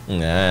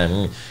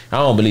 I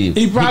don't believe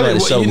he probably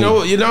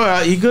you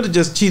know he could have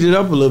just cheated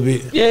up a little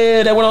bit.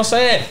 Yeah, that's what I'm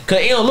saying. Cause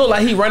it don't look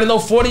like he running no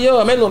 40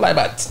 yards. Man, it look like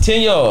about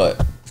 10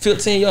 yards,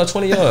 15 yards,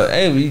 20 yards.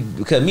 Hey,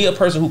 because me, a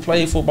person who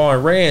played football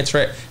and ran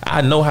track,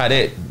 I know how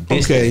that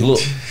distance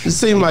look. It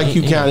seemed like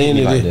you kind of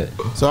ended like it.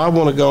 So I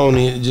want to go on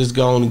and just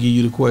go on and give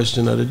you the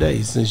question of the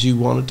day since you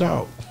want to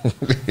talk.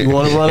 You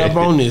want to run up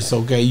on this,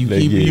 okay?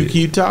 You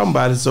keep talking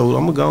about it, so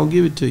I'm gonna go and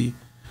give it to you.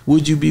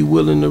 Would you be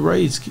willing to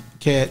raise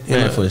Cat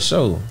for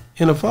sure?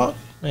 In a fault?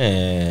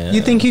 Man,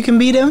 you think you can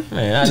beat him?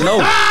 Man, I know.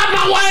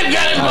 My wife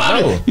got his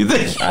money. You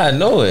think? I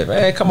know it,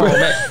 man. Come on,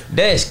 man.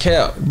 That's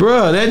cap,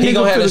 bro. That he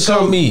gonna have to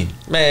show me,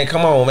 man.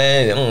 Come on,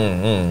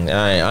 man.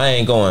 I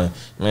ain't going,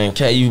 man.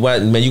 Cat, you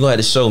gonna have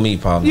to show me,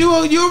 probably.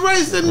 You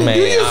racing? Man,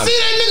 do you see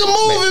that nigga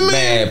moving,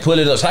 man? Man, pull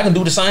it up so I can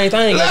do the same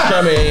thing.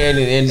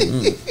 and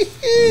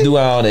do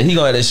all that. He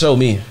gonna have to show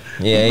me.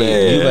 Yeah,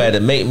 you gonna have to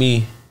make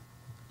me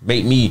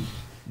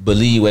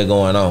believe what's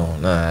going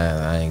on.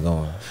 Nah, I ain't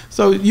going.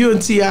 So you and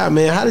T.I.,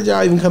 man, how did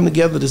y'all even come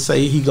together to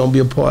say he gonna be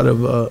a part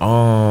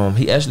of?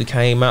 He actually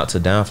came out to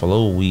Down for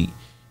Low Week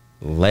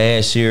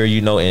last year, you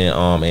know,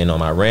 and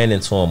I ran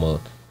into him a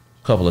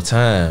couple of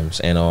times,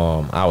 and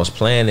I was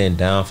planning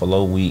Down for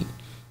Low Week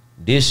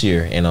this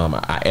year, and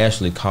I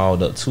actually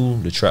called up to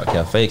the Trap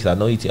Cafe because I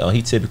know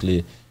he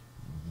typically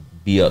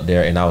be up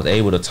there, and I was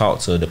able to talk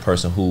to the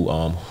person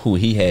who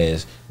he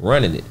has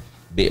running it,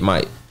 Big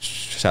Mike.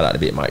 Shout out to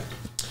Big Mike.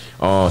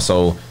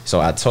 So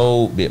I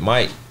told Big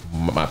Mike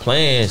my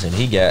plans, and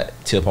he got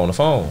Tip on the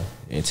phone,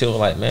 and Tip was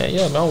like, man,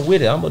 yeah, man, I'm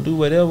with it. I'm gonna do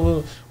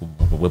whatever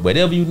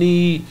you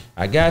need.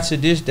 I got you,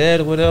 this, that,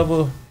 or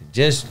whatever.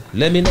 Just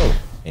let me know.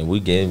 And we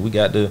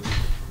got the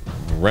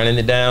running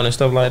it down and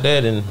stuff like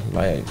that, and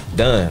like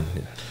done.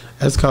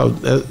 That's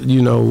called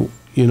you know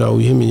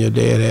him and your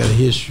dad had a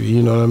history.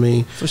 You know what I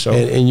mean? For sure.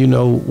 And you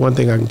know one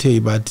thing I can tell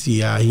you about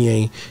T.I.,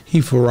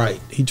 he for right.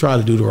 He tried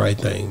to do the right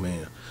thing,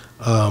 man.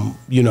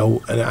 You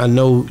know, and I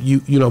know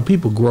you know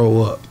people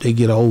grow up, they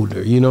get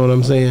older, you know what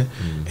I'm saying?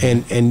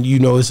 And you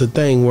know it's a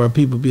thing where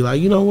people be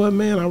like, you know what,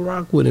 man, I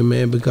rock with him,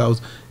 man,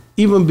 because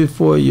even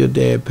before your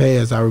dad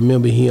passed, I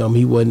remember he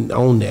wasn't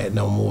on that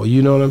no more,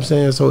 you know what I'm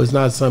saying? So it's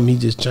not something he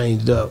just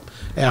changed up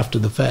after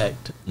the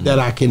fact that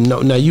I can know.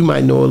 Now you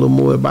might know a little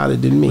more about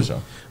it than me,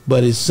 sure.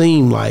 But it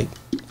seemed like,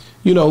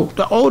 you know,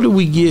 the older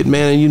we get,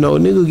 man, you know,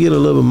 nigga get a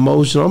little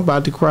emotional. I'm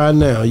about to cry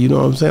now. You know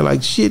what I'm saying?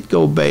 Like, shit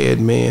go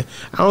bad, man.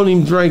 I don't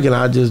even drink it.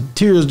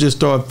 Tears just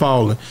start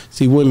falling.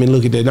 See, women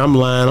look at that. I'm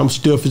lying. I'm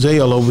stiff as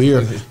hell over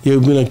here.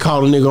 You've been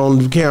call a nigga on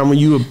the camera.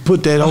 You would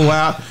put that hoe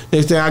out.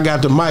 They say I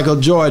got the Michael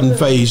Jordan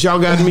face.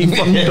 Y'all got me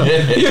fucked up.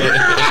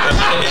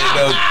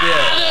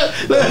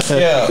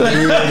 Yeah,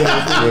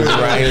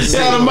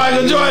 the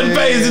Michael Jordan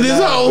face in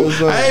this hole.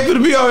 I ain't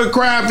finna be over here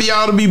crying for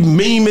y'all to be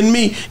memeing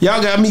me.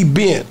 Y'all got me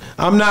bent.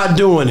 I'm not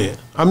doing it.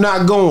 I'm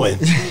not going.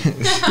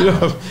 You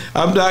know,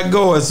 I'm not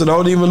going, so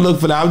don't even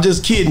look for that. I'm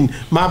just kidding.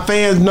 My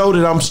fans know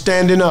that I'm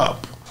standing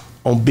up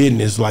on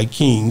business like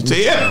kings.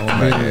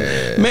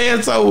 Yeah.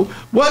 Man, so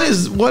what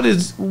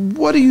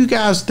do you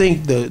guys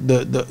think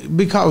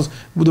because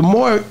the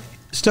more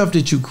stuff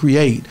that you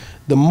create,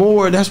 the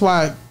more, that's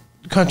why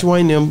Kountry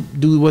Wayne them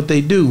do what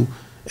they do.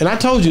 And I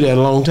told you that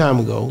a long time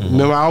ago.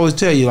 Remember, I always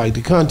tell you, like,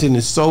 the content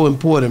is so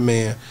important,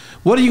 man.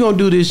 What are you going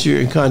to do this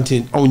year in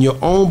content on your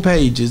own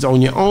pages,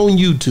 on your own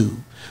YouTube?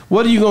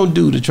 What are you going to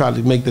do to try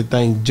to make the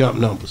thing jump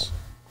numbers?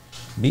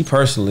 Me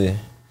personally,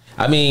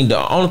 I mean,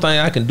 the only thing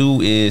I can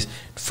do is,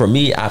 for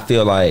me, I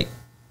feel like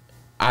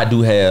I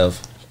do have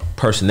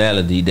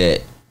personality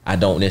that I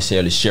don't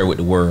necessarily share with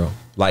the world.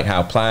 Like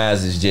how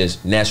Plies is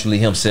just naturally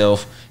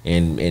himself,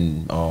 and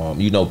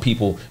you know,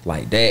 people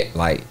like that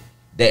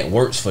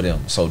works for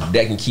them, so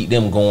that can keep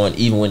them going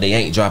even when they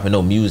ain't dropping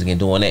no music and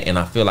doing that. And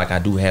I feel like I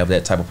do have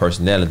that type of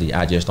personality.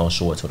 I just don't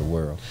show it to the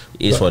world.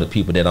 It's for the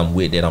people that I'm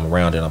with, that I'm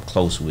around, that I'm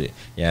close with.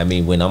 Yeah, I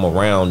mean, when I'm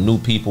around new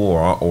people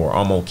or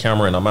I'm on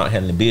camera and I'm out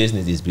handling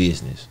business, it's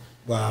business.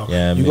 Wow.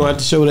 Yeah, you're gonna have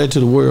to show that to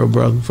the world,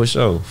 brother. For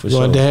sure. You're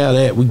gonna have to have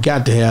that. We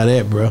got to have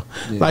that, bro.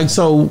 Yeah. Like,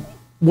 so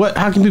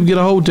how can people get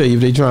a hold of you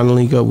if they trying to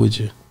link up with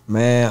you?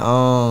 Man,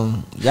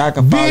 y'all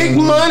can follow Big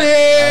me.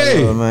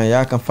 Money. Man,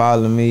 y'all can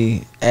follow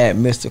me at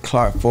Mr.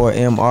 Clark 4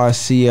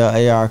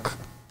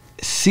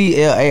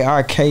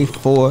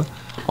 MRCLARK4.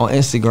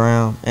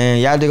 Instagram.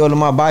 And y'all just go to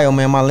my bio,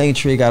 man. My link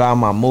tree got all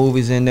my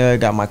movies in there.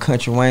 Got my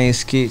Kountry Wayne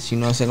skits. You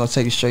know what I'm saying? Gonna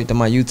take you straight to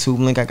my YouTube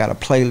link. I got a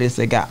playlist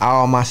that got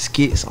all my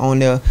skits on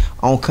there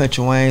on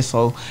Kountry Wayne.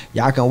 So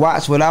y'all can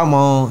watch what I'm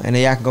on, and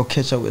then y'all can go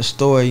catch up with the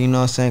story. You know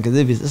what I'm saying?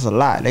 Because it's a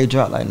lot. They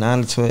drop like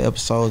 9 to 12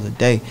 episodes a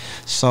day.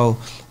 So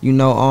you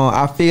know,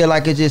 I feel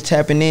like it's just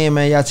tapping in,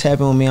 man. Y'all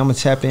tapping with me. I'm gonna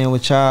tap in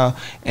with y'all.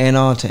 And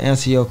to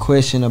answer your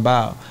question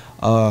about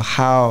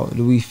how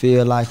do we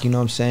feel like, you know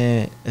what I'm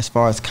saying, as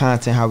far as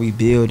content, how we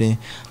building.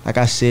 Like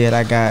I said,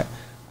 I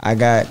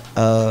got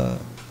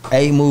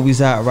 8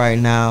 movies out right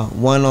now,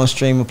 1 on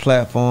streaming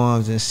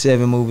platforms and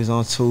 7 movies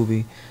on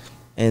Tubi.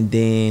 And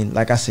then,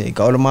 like I said,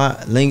 go to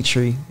my link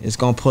tree. It's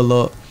gonna pull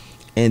up.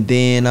 And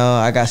then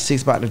I got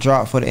 6 about to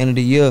drop for the end of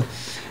the year.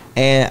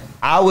 And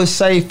I would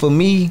say for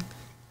me,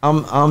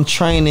 I'm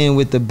training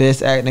with the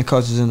best acting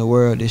coaches in the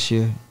world this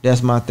year.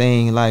 That's my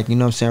thing. Like, you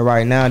know what I'm saying,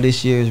 right now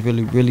this year is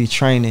really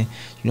training,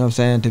 you know what I'm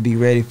saying, to be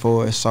ready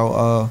for it.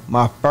 So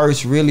my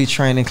first really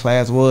training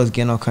class was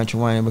getting on Kountry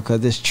Wayne,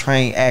 because there's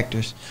trained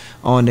actors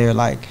on there,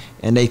 like,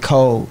 and they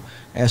cold.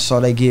 And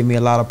so they give me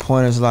a lot of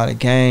pointers, a lot of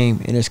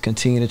game, and it's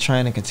continue to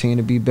train and continue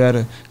to be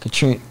better,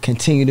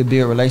 continue to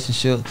build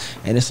relationships,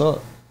 and it's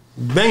up.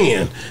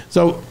 Man,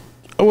 so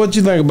what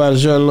you think about it,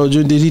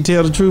 Shawty? Did he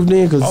tell the truth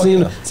then? Because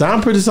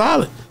sound pretty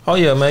solid. Oh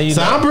yeah, man. You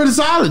sound pretty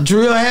solid.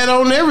 Trill had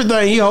on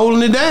everything. He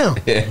holding it down.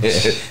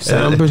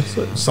 Sound pretty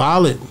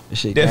solid.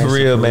 That for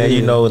real, man.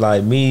 You know,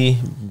 like me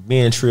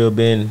and Trill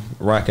been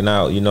rocking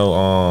out. You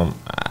know,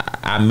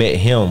 I met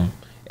him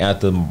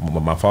after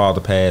my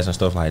father passed and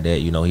stuff like that.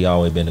 You know, he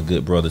always been a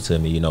good brother to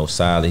me. You know,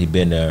 solid. He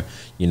been there.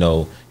 You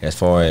know, as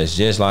far as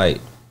just like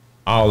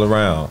all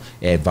around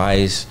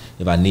advice.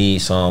 If I need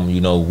some, you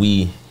know,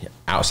 we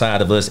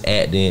outside of us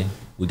acting,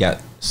 we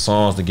got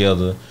songs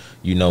together.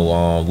 You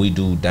know, we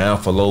do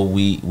Down for Low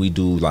Week. We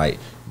do, like,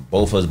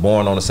 both of us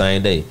born on the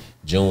same day,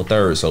 June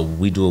 3rd. So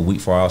we do a week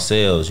for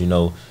ourselves, you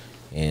know.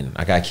 And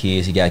I got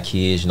kids, he got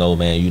kids, you know,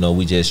 man. You know,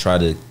 we just try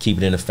to keep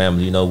it in the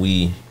family. You know,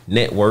 we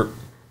network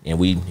and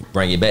we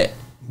bring it back.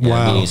 You know what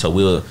I mean? So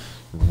we're a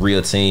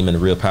real team and a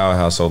real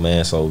powerhouse. So,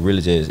 man, so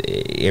really just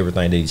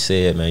everything that he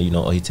said, man, you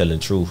know, he telling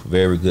the truth.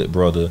 Very good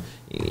brother.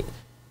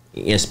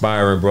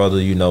 Inspiring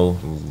brother, you know,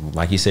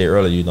 like he said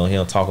earlier, you know, he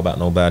don't talk about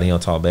nobody, he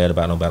don't talk bad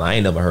about nobody. I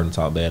ain't never heard him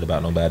talk bad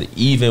about nobody.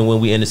 Even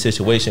when we in a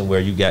situation where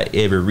you got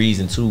every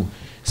reason to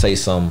say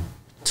something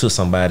to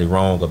somebody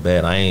wrong or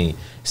bad, I ain't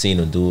seen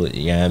him do it.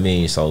 You know what I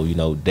mean? So, you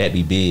know, that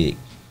be big.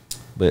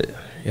 But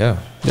yeah,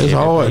 that's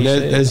hard.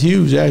 That's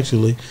huge,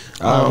 actually.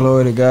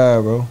 Glory to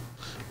God, bro.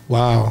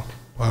 Wow.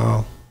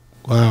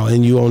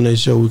 And you on that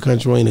show with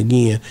Kountry Wayne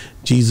again.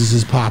 Jesus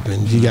is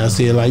popping. You gotta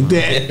say it like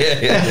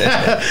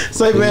that.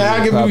 Say, man,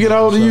 how can we get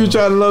hold of you,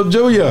 Shawty Low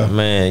Jr.?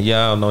 Man,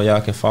 y'all know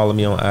y'all can follow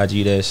me on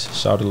IG. That's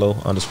Shawty Low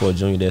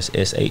 _Jr. That's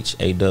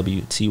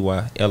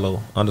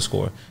SHAWTYLO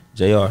 _JR.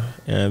 You know what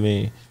I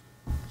mean?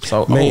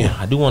 So, man,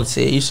 I do want to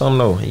tell you something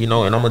though. You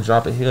know, and I'm gonna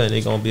drop it here, and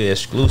it's gonna be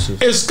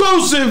exclusive.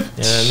 Exclusive.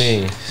 You know what I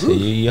mean? So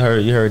you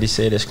heard he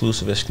said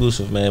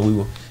exclusive, man. We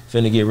were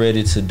finna get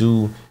ready to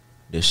do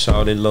the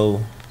Shawty Low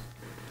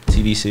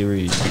TV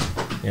series.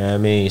 You know what I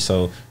mean?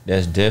 So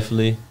that's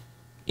definitely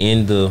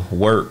in the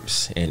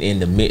works and in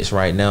the mix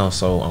right now.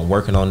 So I'm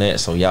working on that.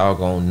 So y'all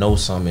gonna know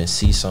something and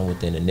see something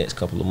within the next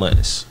couple of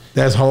months.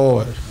 That's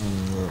hard.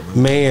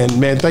 Man,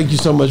 thank you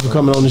so much for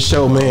coming on the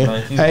show,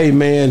 man. Hey,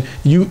 man,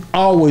 you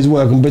always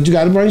welcome, but you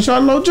got to bring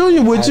Shawty Low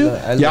Jr. with you.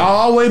 Y'all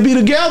always be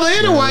together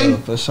anyway.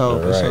 For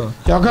sure.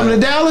 Y'all coming to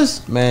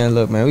Dallas? Man,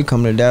 look, man, we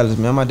coming to Dallas,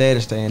 man. My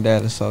daddy stay in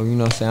Dallas, so you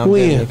know what I'm saying. I'm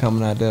definitely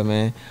coming out there,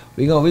 man.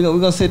 We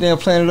gonna sit there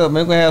and plan it up,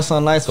 man. We gonna have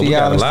something nice for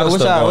y'all. What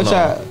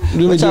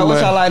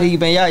y'all like to eat,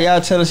 man?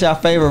 Y'all tell us y'all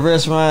favorite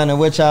restaurant and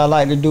what y'all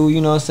like to do.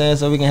 You know what I'm saying,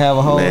 so we can have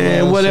a whole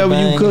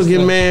whatever you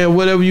cooking, man.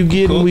 Whatever you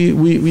getting,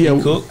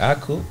 we cook. I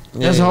cook.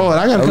 That's hard.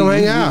 I gotta come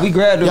hang out.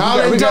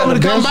 Y'all ain't told me to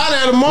come by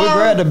there tomorrow. We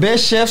grab the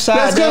best chefs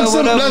out there.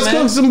 Let's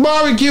cook some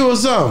barbecue or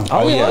something.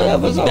 Oh yeah,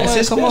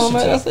 that's come on,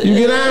 man. You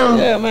get down?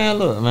 Yeah, man.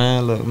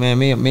 Look, man.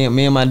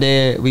 Me and my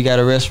dad, we got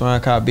a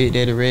restaurant called Big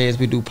Daddy Red's.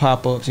 We do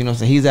pop-ups. You know what I'm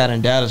saying. He's out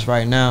in Dallas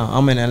right now.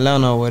 I'm in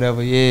Atlanta or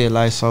whatever. Yeah,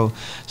 like so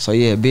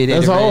yeah. Big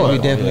Daddy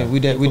Red's. We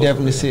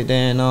definitely sit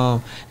there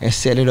and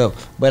set it up.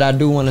 But I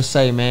do want to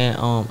say, man,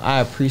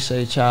 I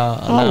appreciate y'all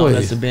allowing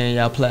us to be in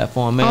y'all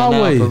platform, man.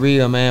 Now for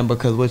real, man,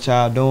 because what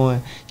y'all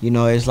doing, you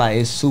know, it's like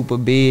it's super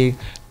big.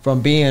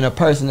 From being a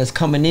person that's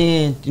coming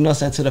in, you know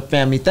what I'm saying, to the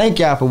family. Thank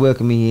y'all for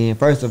welcoming me in,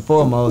 first and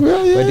foremost.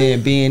 Yeah. But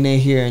then being in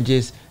here and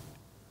just,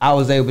 I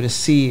was able to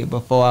see it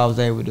before I was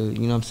able to, you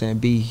know what I'm saying,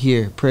 be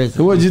here, present.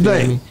 So what'd you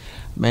think?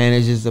 Man,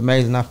 it's just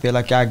amazing. I feel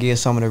like y'all get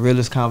some of the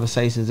realest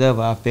conversations ever.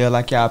 I feel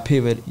like y'all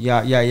pivot,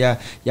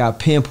 y'all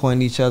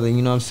pinpoint each other.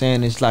 You know what I'm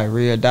saying? It's like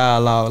real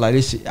dialogue. Like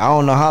this, I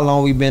don't know how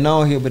long we been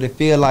on here, but it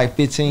feel like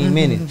 15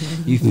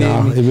 minutes. You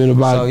feel me? It been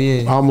about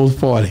almost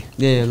 40.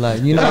 Yeah,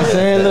 like you know what I'm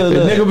saying.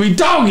 The nigga be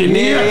talking,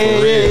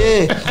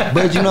 yeah.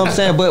 But you know what I'm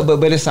saying.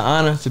 But it's an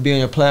honor to be on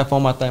your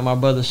platform. I thank my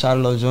brother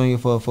Shawty Jr.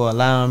 for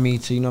allowing me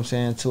to, you know what I'm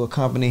saying, to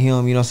accompany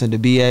him. You know what I'm saying, to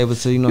be able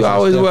to, you know. You're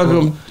always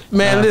welcome,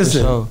 man.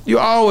 Listen, sure. you're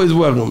always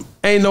welcome.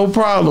 Ain't no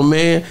problem,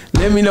 man.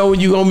 Let me know when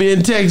you gonna be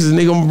in Texas and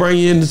they gonna bring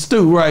you in the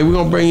stew, right? We're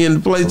gonna bring you in the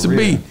place to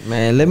be.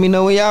 Man, let me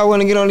know when y'all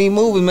wanna get on these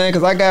movies, man,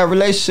 cause I got a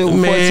relationship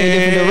with 14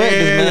 different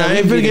directors, man. I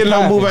ain't finna get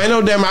no movie. Ain't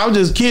no damn. I was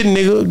just kidding,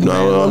 nigga.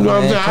 No, I'm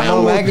saying. I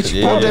don't want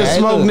that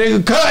smoke,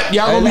 nigga. Cut.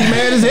 Y'all gonna be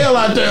mad as hell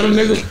out there,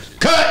 nigga.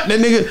 Cut that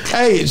nigga.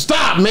 Hey,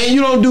 stop, man.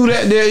 You don't do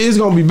that there. It's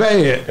gonna be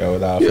bad.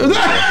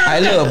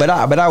 Hey, look,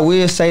 but I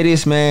will say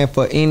this, man,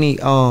 for any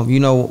you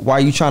know, while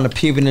you trying to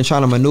pivot and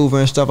trying to maneuver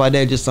and stuff like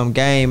that, just some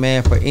game,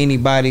 man, for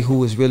anybody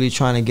who is really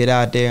trying to get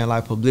out there and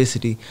like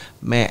publicity,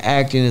 man,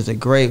 acting is a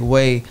great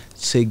way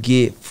to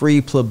get free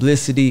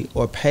publicity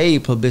or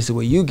paid publicity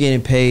where you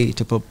getting paid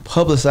to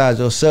publicize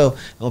yourself.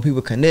 And when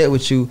people connect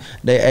with you,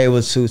 they're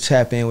able to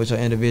tap in with your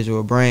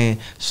individual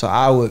brand. So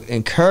I would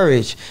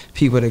encourage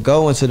people to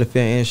go into the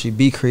film industry,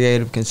 be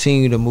creative,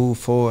 continue to move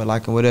forward,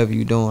 like in whatever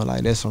you're doing.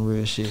 Like, that's some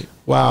real shit.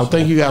 Wow,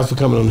 thank you guys for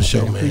coming on the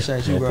show, man.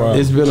 Appreciate you, bro.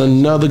 It's been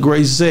another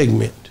great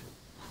segment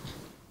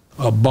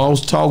of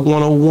Boss Talk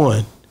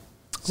 101.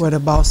 Where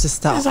the bosses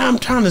stop. That's how I'm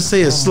trying to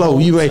say it slow.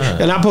 You ain't,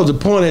 and I'm supposed to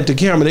point at the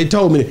camera. They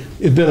told me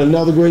it's been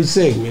another great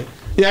segment.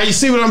 Yeah, you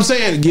see what I'm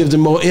saying? It gives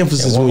them more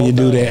emphasis when you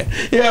do that.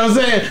 You know what I'm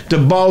saying? The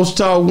Boss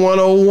Talk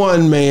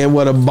 101, man.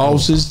 What the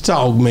bosses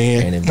talk,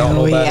 man. And if don't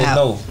nobody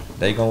know,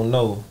 they gonna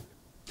know.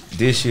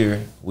 This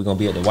year we're gonna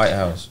be at the White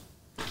House,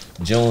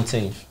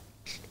 Juneteenth.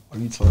 Oh,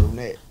 you told them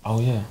that?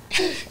 Oh yeah.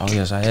 Oh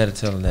yes, I had to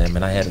tell them that,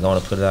 man. I had to go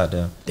and put it out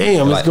there.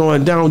 Damn, like, it's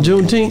going down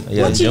Juneteenth.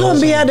 Yeah, what you gonna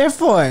be out there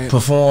for?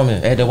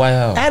 Performing at the White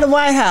House. At the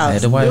White House.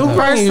 At the White Who House.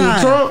 bringing you,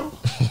 Trump?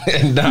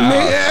 Nah.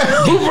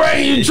 Nigga, who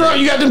bringing you,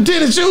 Trump? You got them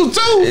tennis shoes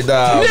too?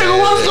 Nah, nigga, man.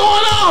 what's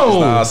going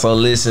on? Nah, so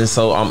listen,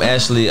 so I'm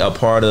actually a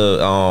part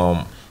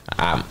of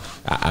I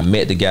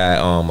met the guy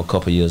a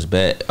couple years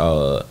back,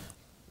 OG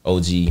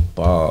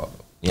Bob.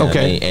 You know what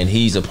I mean? And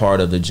he's a part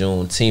of the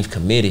Juneteenth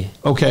committee.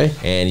 Okay.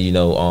 And you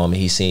know,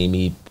 he seen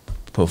me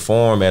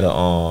perform at a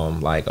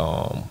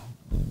Was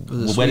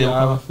it Sweet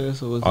Auburn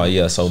Fest? Or was oh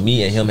yeah, so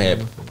me and him had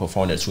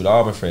performed at Sweet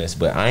Auburn Fest,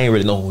 but I ain't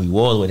really know who he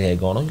was, what he had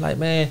going on. He's like,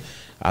 man,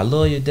 I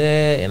love your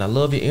dad and I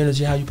love your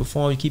energy, how you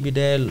perform, you keep your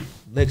dad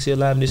legacy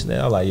alive and this and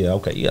that. I'm like, yeah,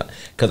 okay, yeah,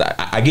 because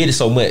I get it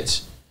so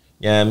much.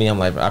 You know what I mean? I'm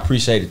like, I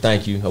appreciate it,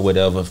 thank you or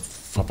whatever.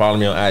 Follow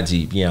me on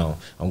IG, you know,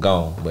 I'm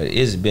gone. But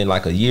it's been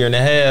like a year and a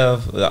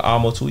half,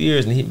 almost 2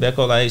 years, and he back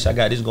up like, hey, I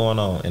got this going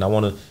on, and I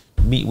want to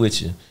meet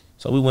with you.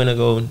 So we went to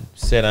go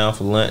sit down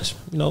for lunch.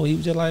 You know, he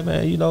was just like,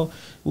 man, you know,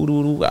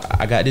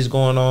 I got this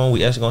going on.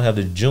 We actually gonna have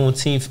the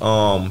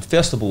Juneteenth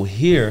festival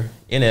here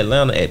in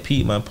Atlanta at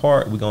Piedmont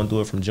Park. We're gonna do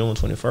it from June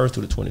 21st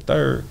to the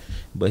 23rd.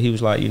 But he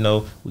was like, you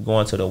know, we're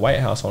going to the White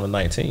House on the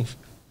 19th,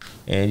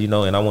 and you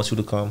know, and I want you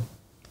to come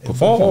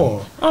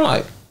perform. I'm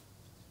like,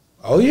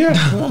 oh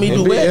yeah, want me to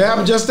do that? It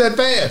happened just that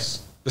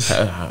fast.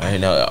 I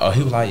know.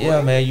 He was like,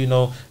 yeah, man, you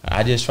know,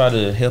 I just try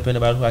to help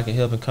anybody who I can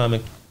help and come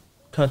in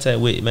contact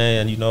with,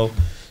 man. You know,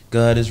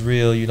 God is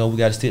real. You know, we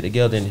got to stick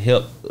together and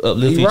help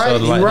uplift each other.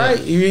 Like right,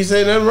 that. You ain't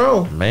saying nothing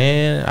wrong,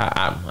 man.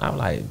 I'm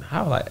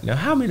like, now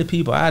how many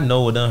people I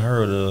know or done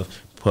heard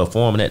of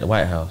performing at the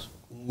White House?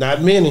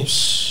 Not many.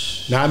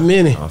 Not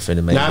many.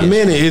 Not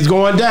many. It's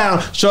going down.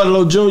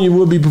 Shawty Jr.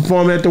 will be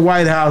performing at the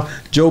White House.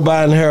 Joe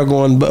Biden hair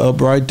going up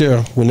right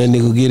there. When that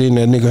nigga get in,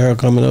 that nigga hair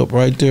coming up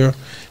right there.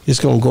 It's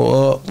gonna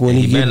go up when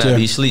he get there. He better not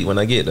be asleep when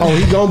I get there. Oh,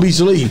 he gonna be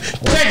asleep.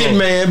 Check it,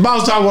 man.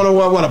 Boss Talk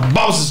 101. What a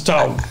boss is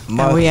talking.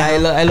 Hey,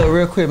 look,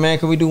 real quick, man.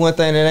 Can we do one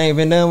thing that ain't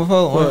been done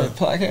before on the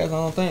podcast? I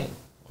don't think.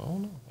 I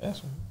don't know.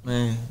 That's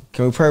man.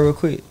 Can we pray real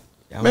quick?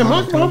 Man, we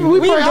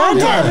pray all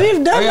the time.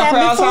 We've done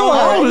that before.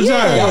 All the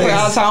time. Y'all pray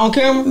all the time on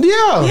camera?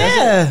 Yeah.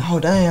 Yeah.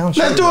 Oh, damn.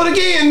 Let's do it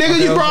again, nigga.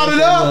 You brought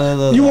it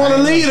up. You want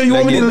to lead or you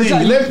want me to lead?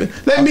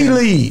 Let me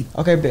lead.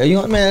 Okay, you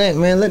want,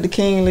 man, let the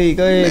king lead.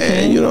 Go ahead, man,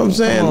 king. You know what I'm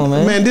saying? On,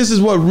 man, this is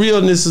what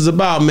realness is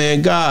about,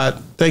 man. God,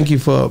 thank you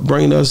for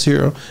bringing us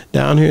here,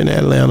 down here in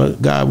Atlanta.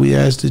 God, we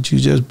ask that you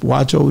just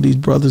watch over these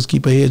brothers,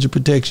 keep a hedge of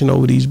protection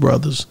over these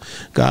brothers.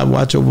 God,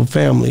 watch over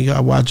family.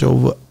 God, watch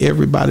over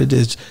everybody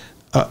that's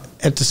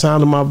at the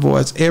sound of my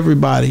voice,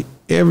 everybody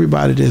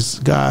that's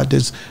God,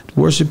 that's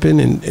worshiping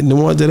and the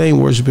ones that ain't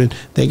worshiping,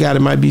 they got it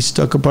might be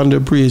stuck up under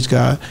a bridge,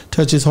 God.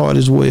 Touch his heart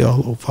as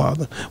well, oh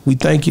Father. We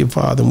thank you,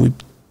 Father, and we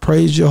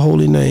praise your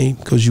holy name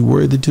because you're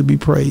worthy to be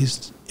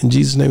praised. In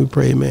Jesus' name we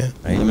pray, amen.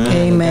 Amen.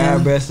 Amen.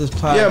 God bless this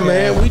podcast. Yeah,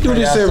 man, we do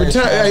this every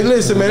time. Hey,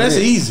 listen, man, that's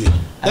easy.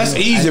 That's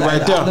easy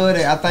right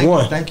there. I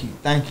thank you.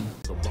 Thank you.